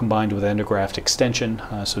 all combined with endograft extension.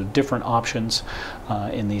 So different options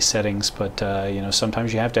in these settings, but you know,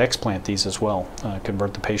 sometimes you have to explant these as well,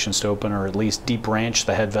 convert the patients to open, or at least debranch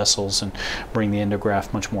the head vessels and bring the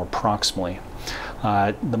endograft much more proximally.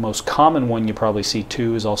 The most common one you probably see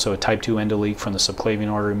too is also a type 2 endoleak from the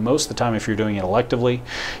subclavian artery. Most of the time, if you're doing it electively,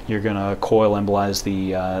 you're going to coil embolize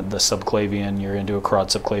the subclavian. You're going to do a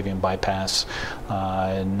carotid subclavian bypass.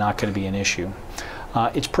 Not going to be an issue.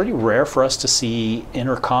 It's pretty rare for us to see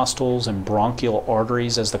intercostals and bronchial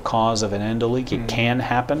arteries as the cause of an endoleak. It can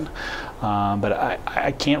happen, but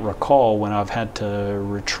I can't recall when I've had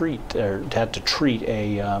to treat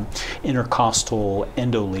a intercostal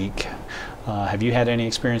endoleak. Have you had any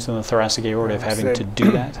experience in the thoracic aorta of having to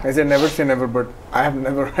do that? I said never say never, but I have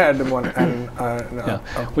never had one. And, yeah.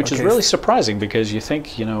 Which is really surprising, because you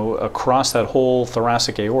think, you know, across that whole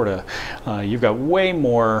thoracic aorta, you've got way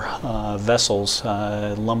more vessels,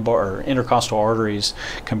 lumbar or intercostal arteries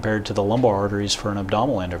compared to the lumbar arteries for an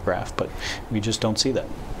abdominal endograft, but we just don't see that.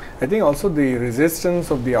 I think also the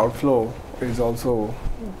resistance of the outflow is also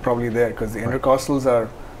probably there, because the intercostals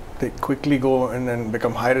they quickly go and then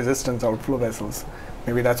become high resistance outflow vessels.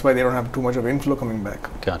 Maybe that's why they don't have too much of inflow coming back.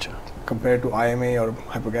 Gotcha. Compared to IMA or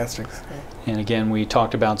hypogastrics. And again, we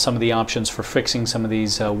talked about some of the options for fixing some of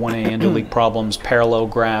these 1A endoleak problems, parallel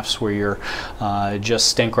grafts, where you're just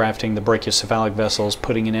stent grafting the brachiocephalic vessels,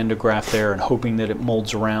 putting an endograft there and hoping that it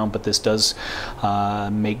molds around, but this does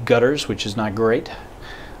make gutters, which is not great.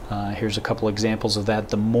 Here's a couple examples of that.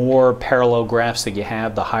 The more parallel grafts that you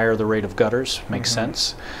have, the higher the rate of gutters. Makes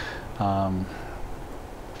sense.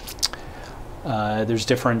 There's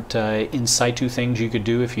different in situ things you could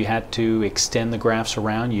do if you had to extend the grafts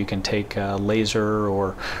around. You can take laser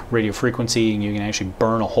or radio frequency, and you can actually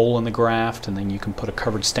burn a hole in the graft, and then you can put a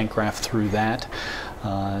covered stent graft through that.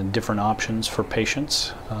 Different options for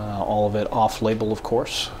patients, all of it off-label, of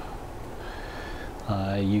course.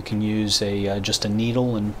 You can use just a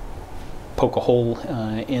needle and poke a hole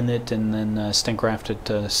in it, and then stent graft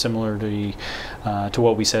it, similar to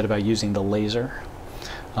what we said about using the laser.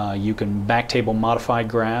 You can back table modify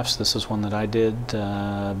grafts. This is one that I did,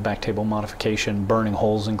 back table modification, burning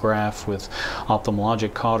holes in graft with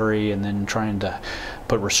ophthalmologic cautery, and then trying to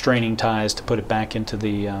put restraining ties to put it back into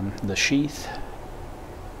the sheath,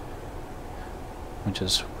 which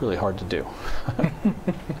is really hard to do.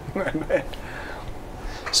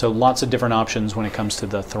 So lots of different options when it comes to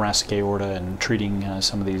the thoracic aorta and treating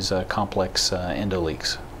some of these complex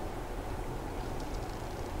endoleaks.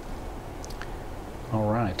 All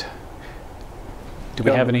right. Do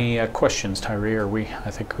we have any questions, Tyree? Or I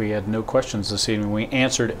think we had no questions this evening. We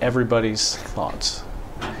answered everybody's thoughts.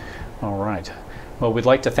 All right. Well, we'd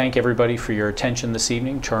like to thank everybody for your attention this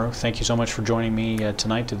evening. Charu, thank you so much for joining me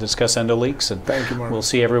tonight to discuss endoleaks. And thank you, Marvin. We'll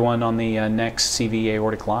see everyone on the next CV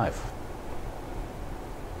Aortic Live.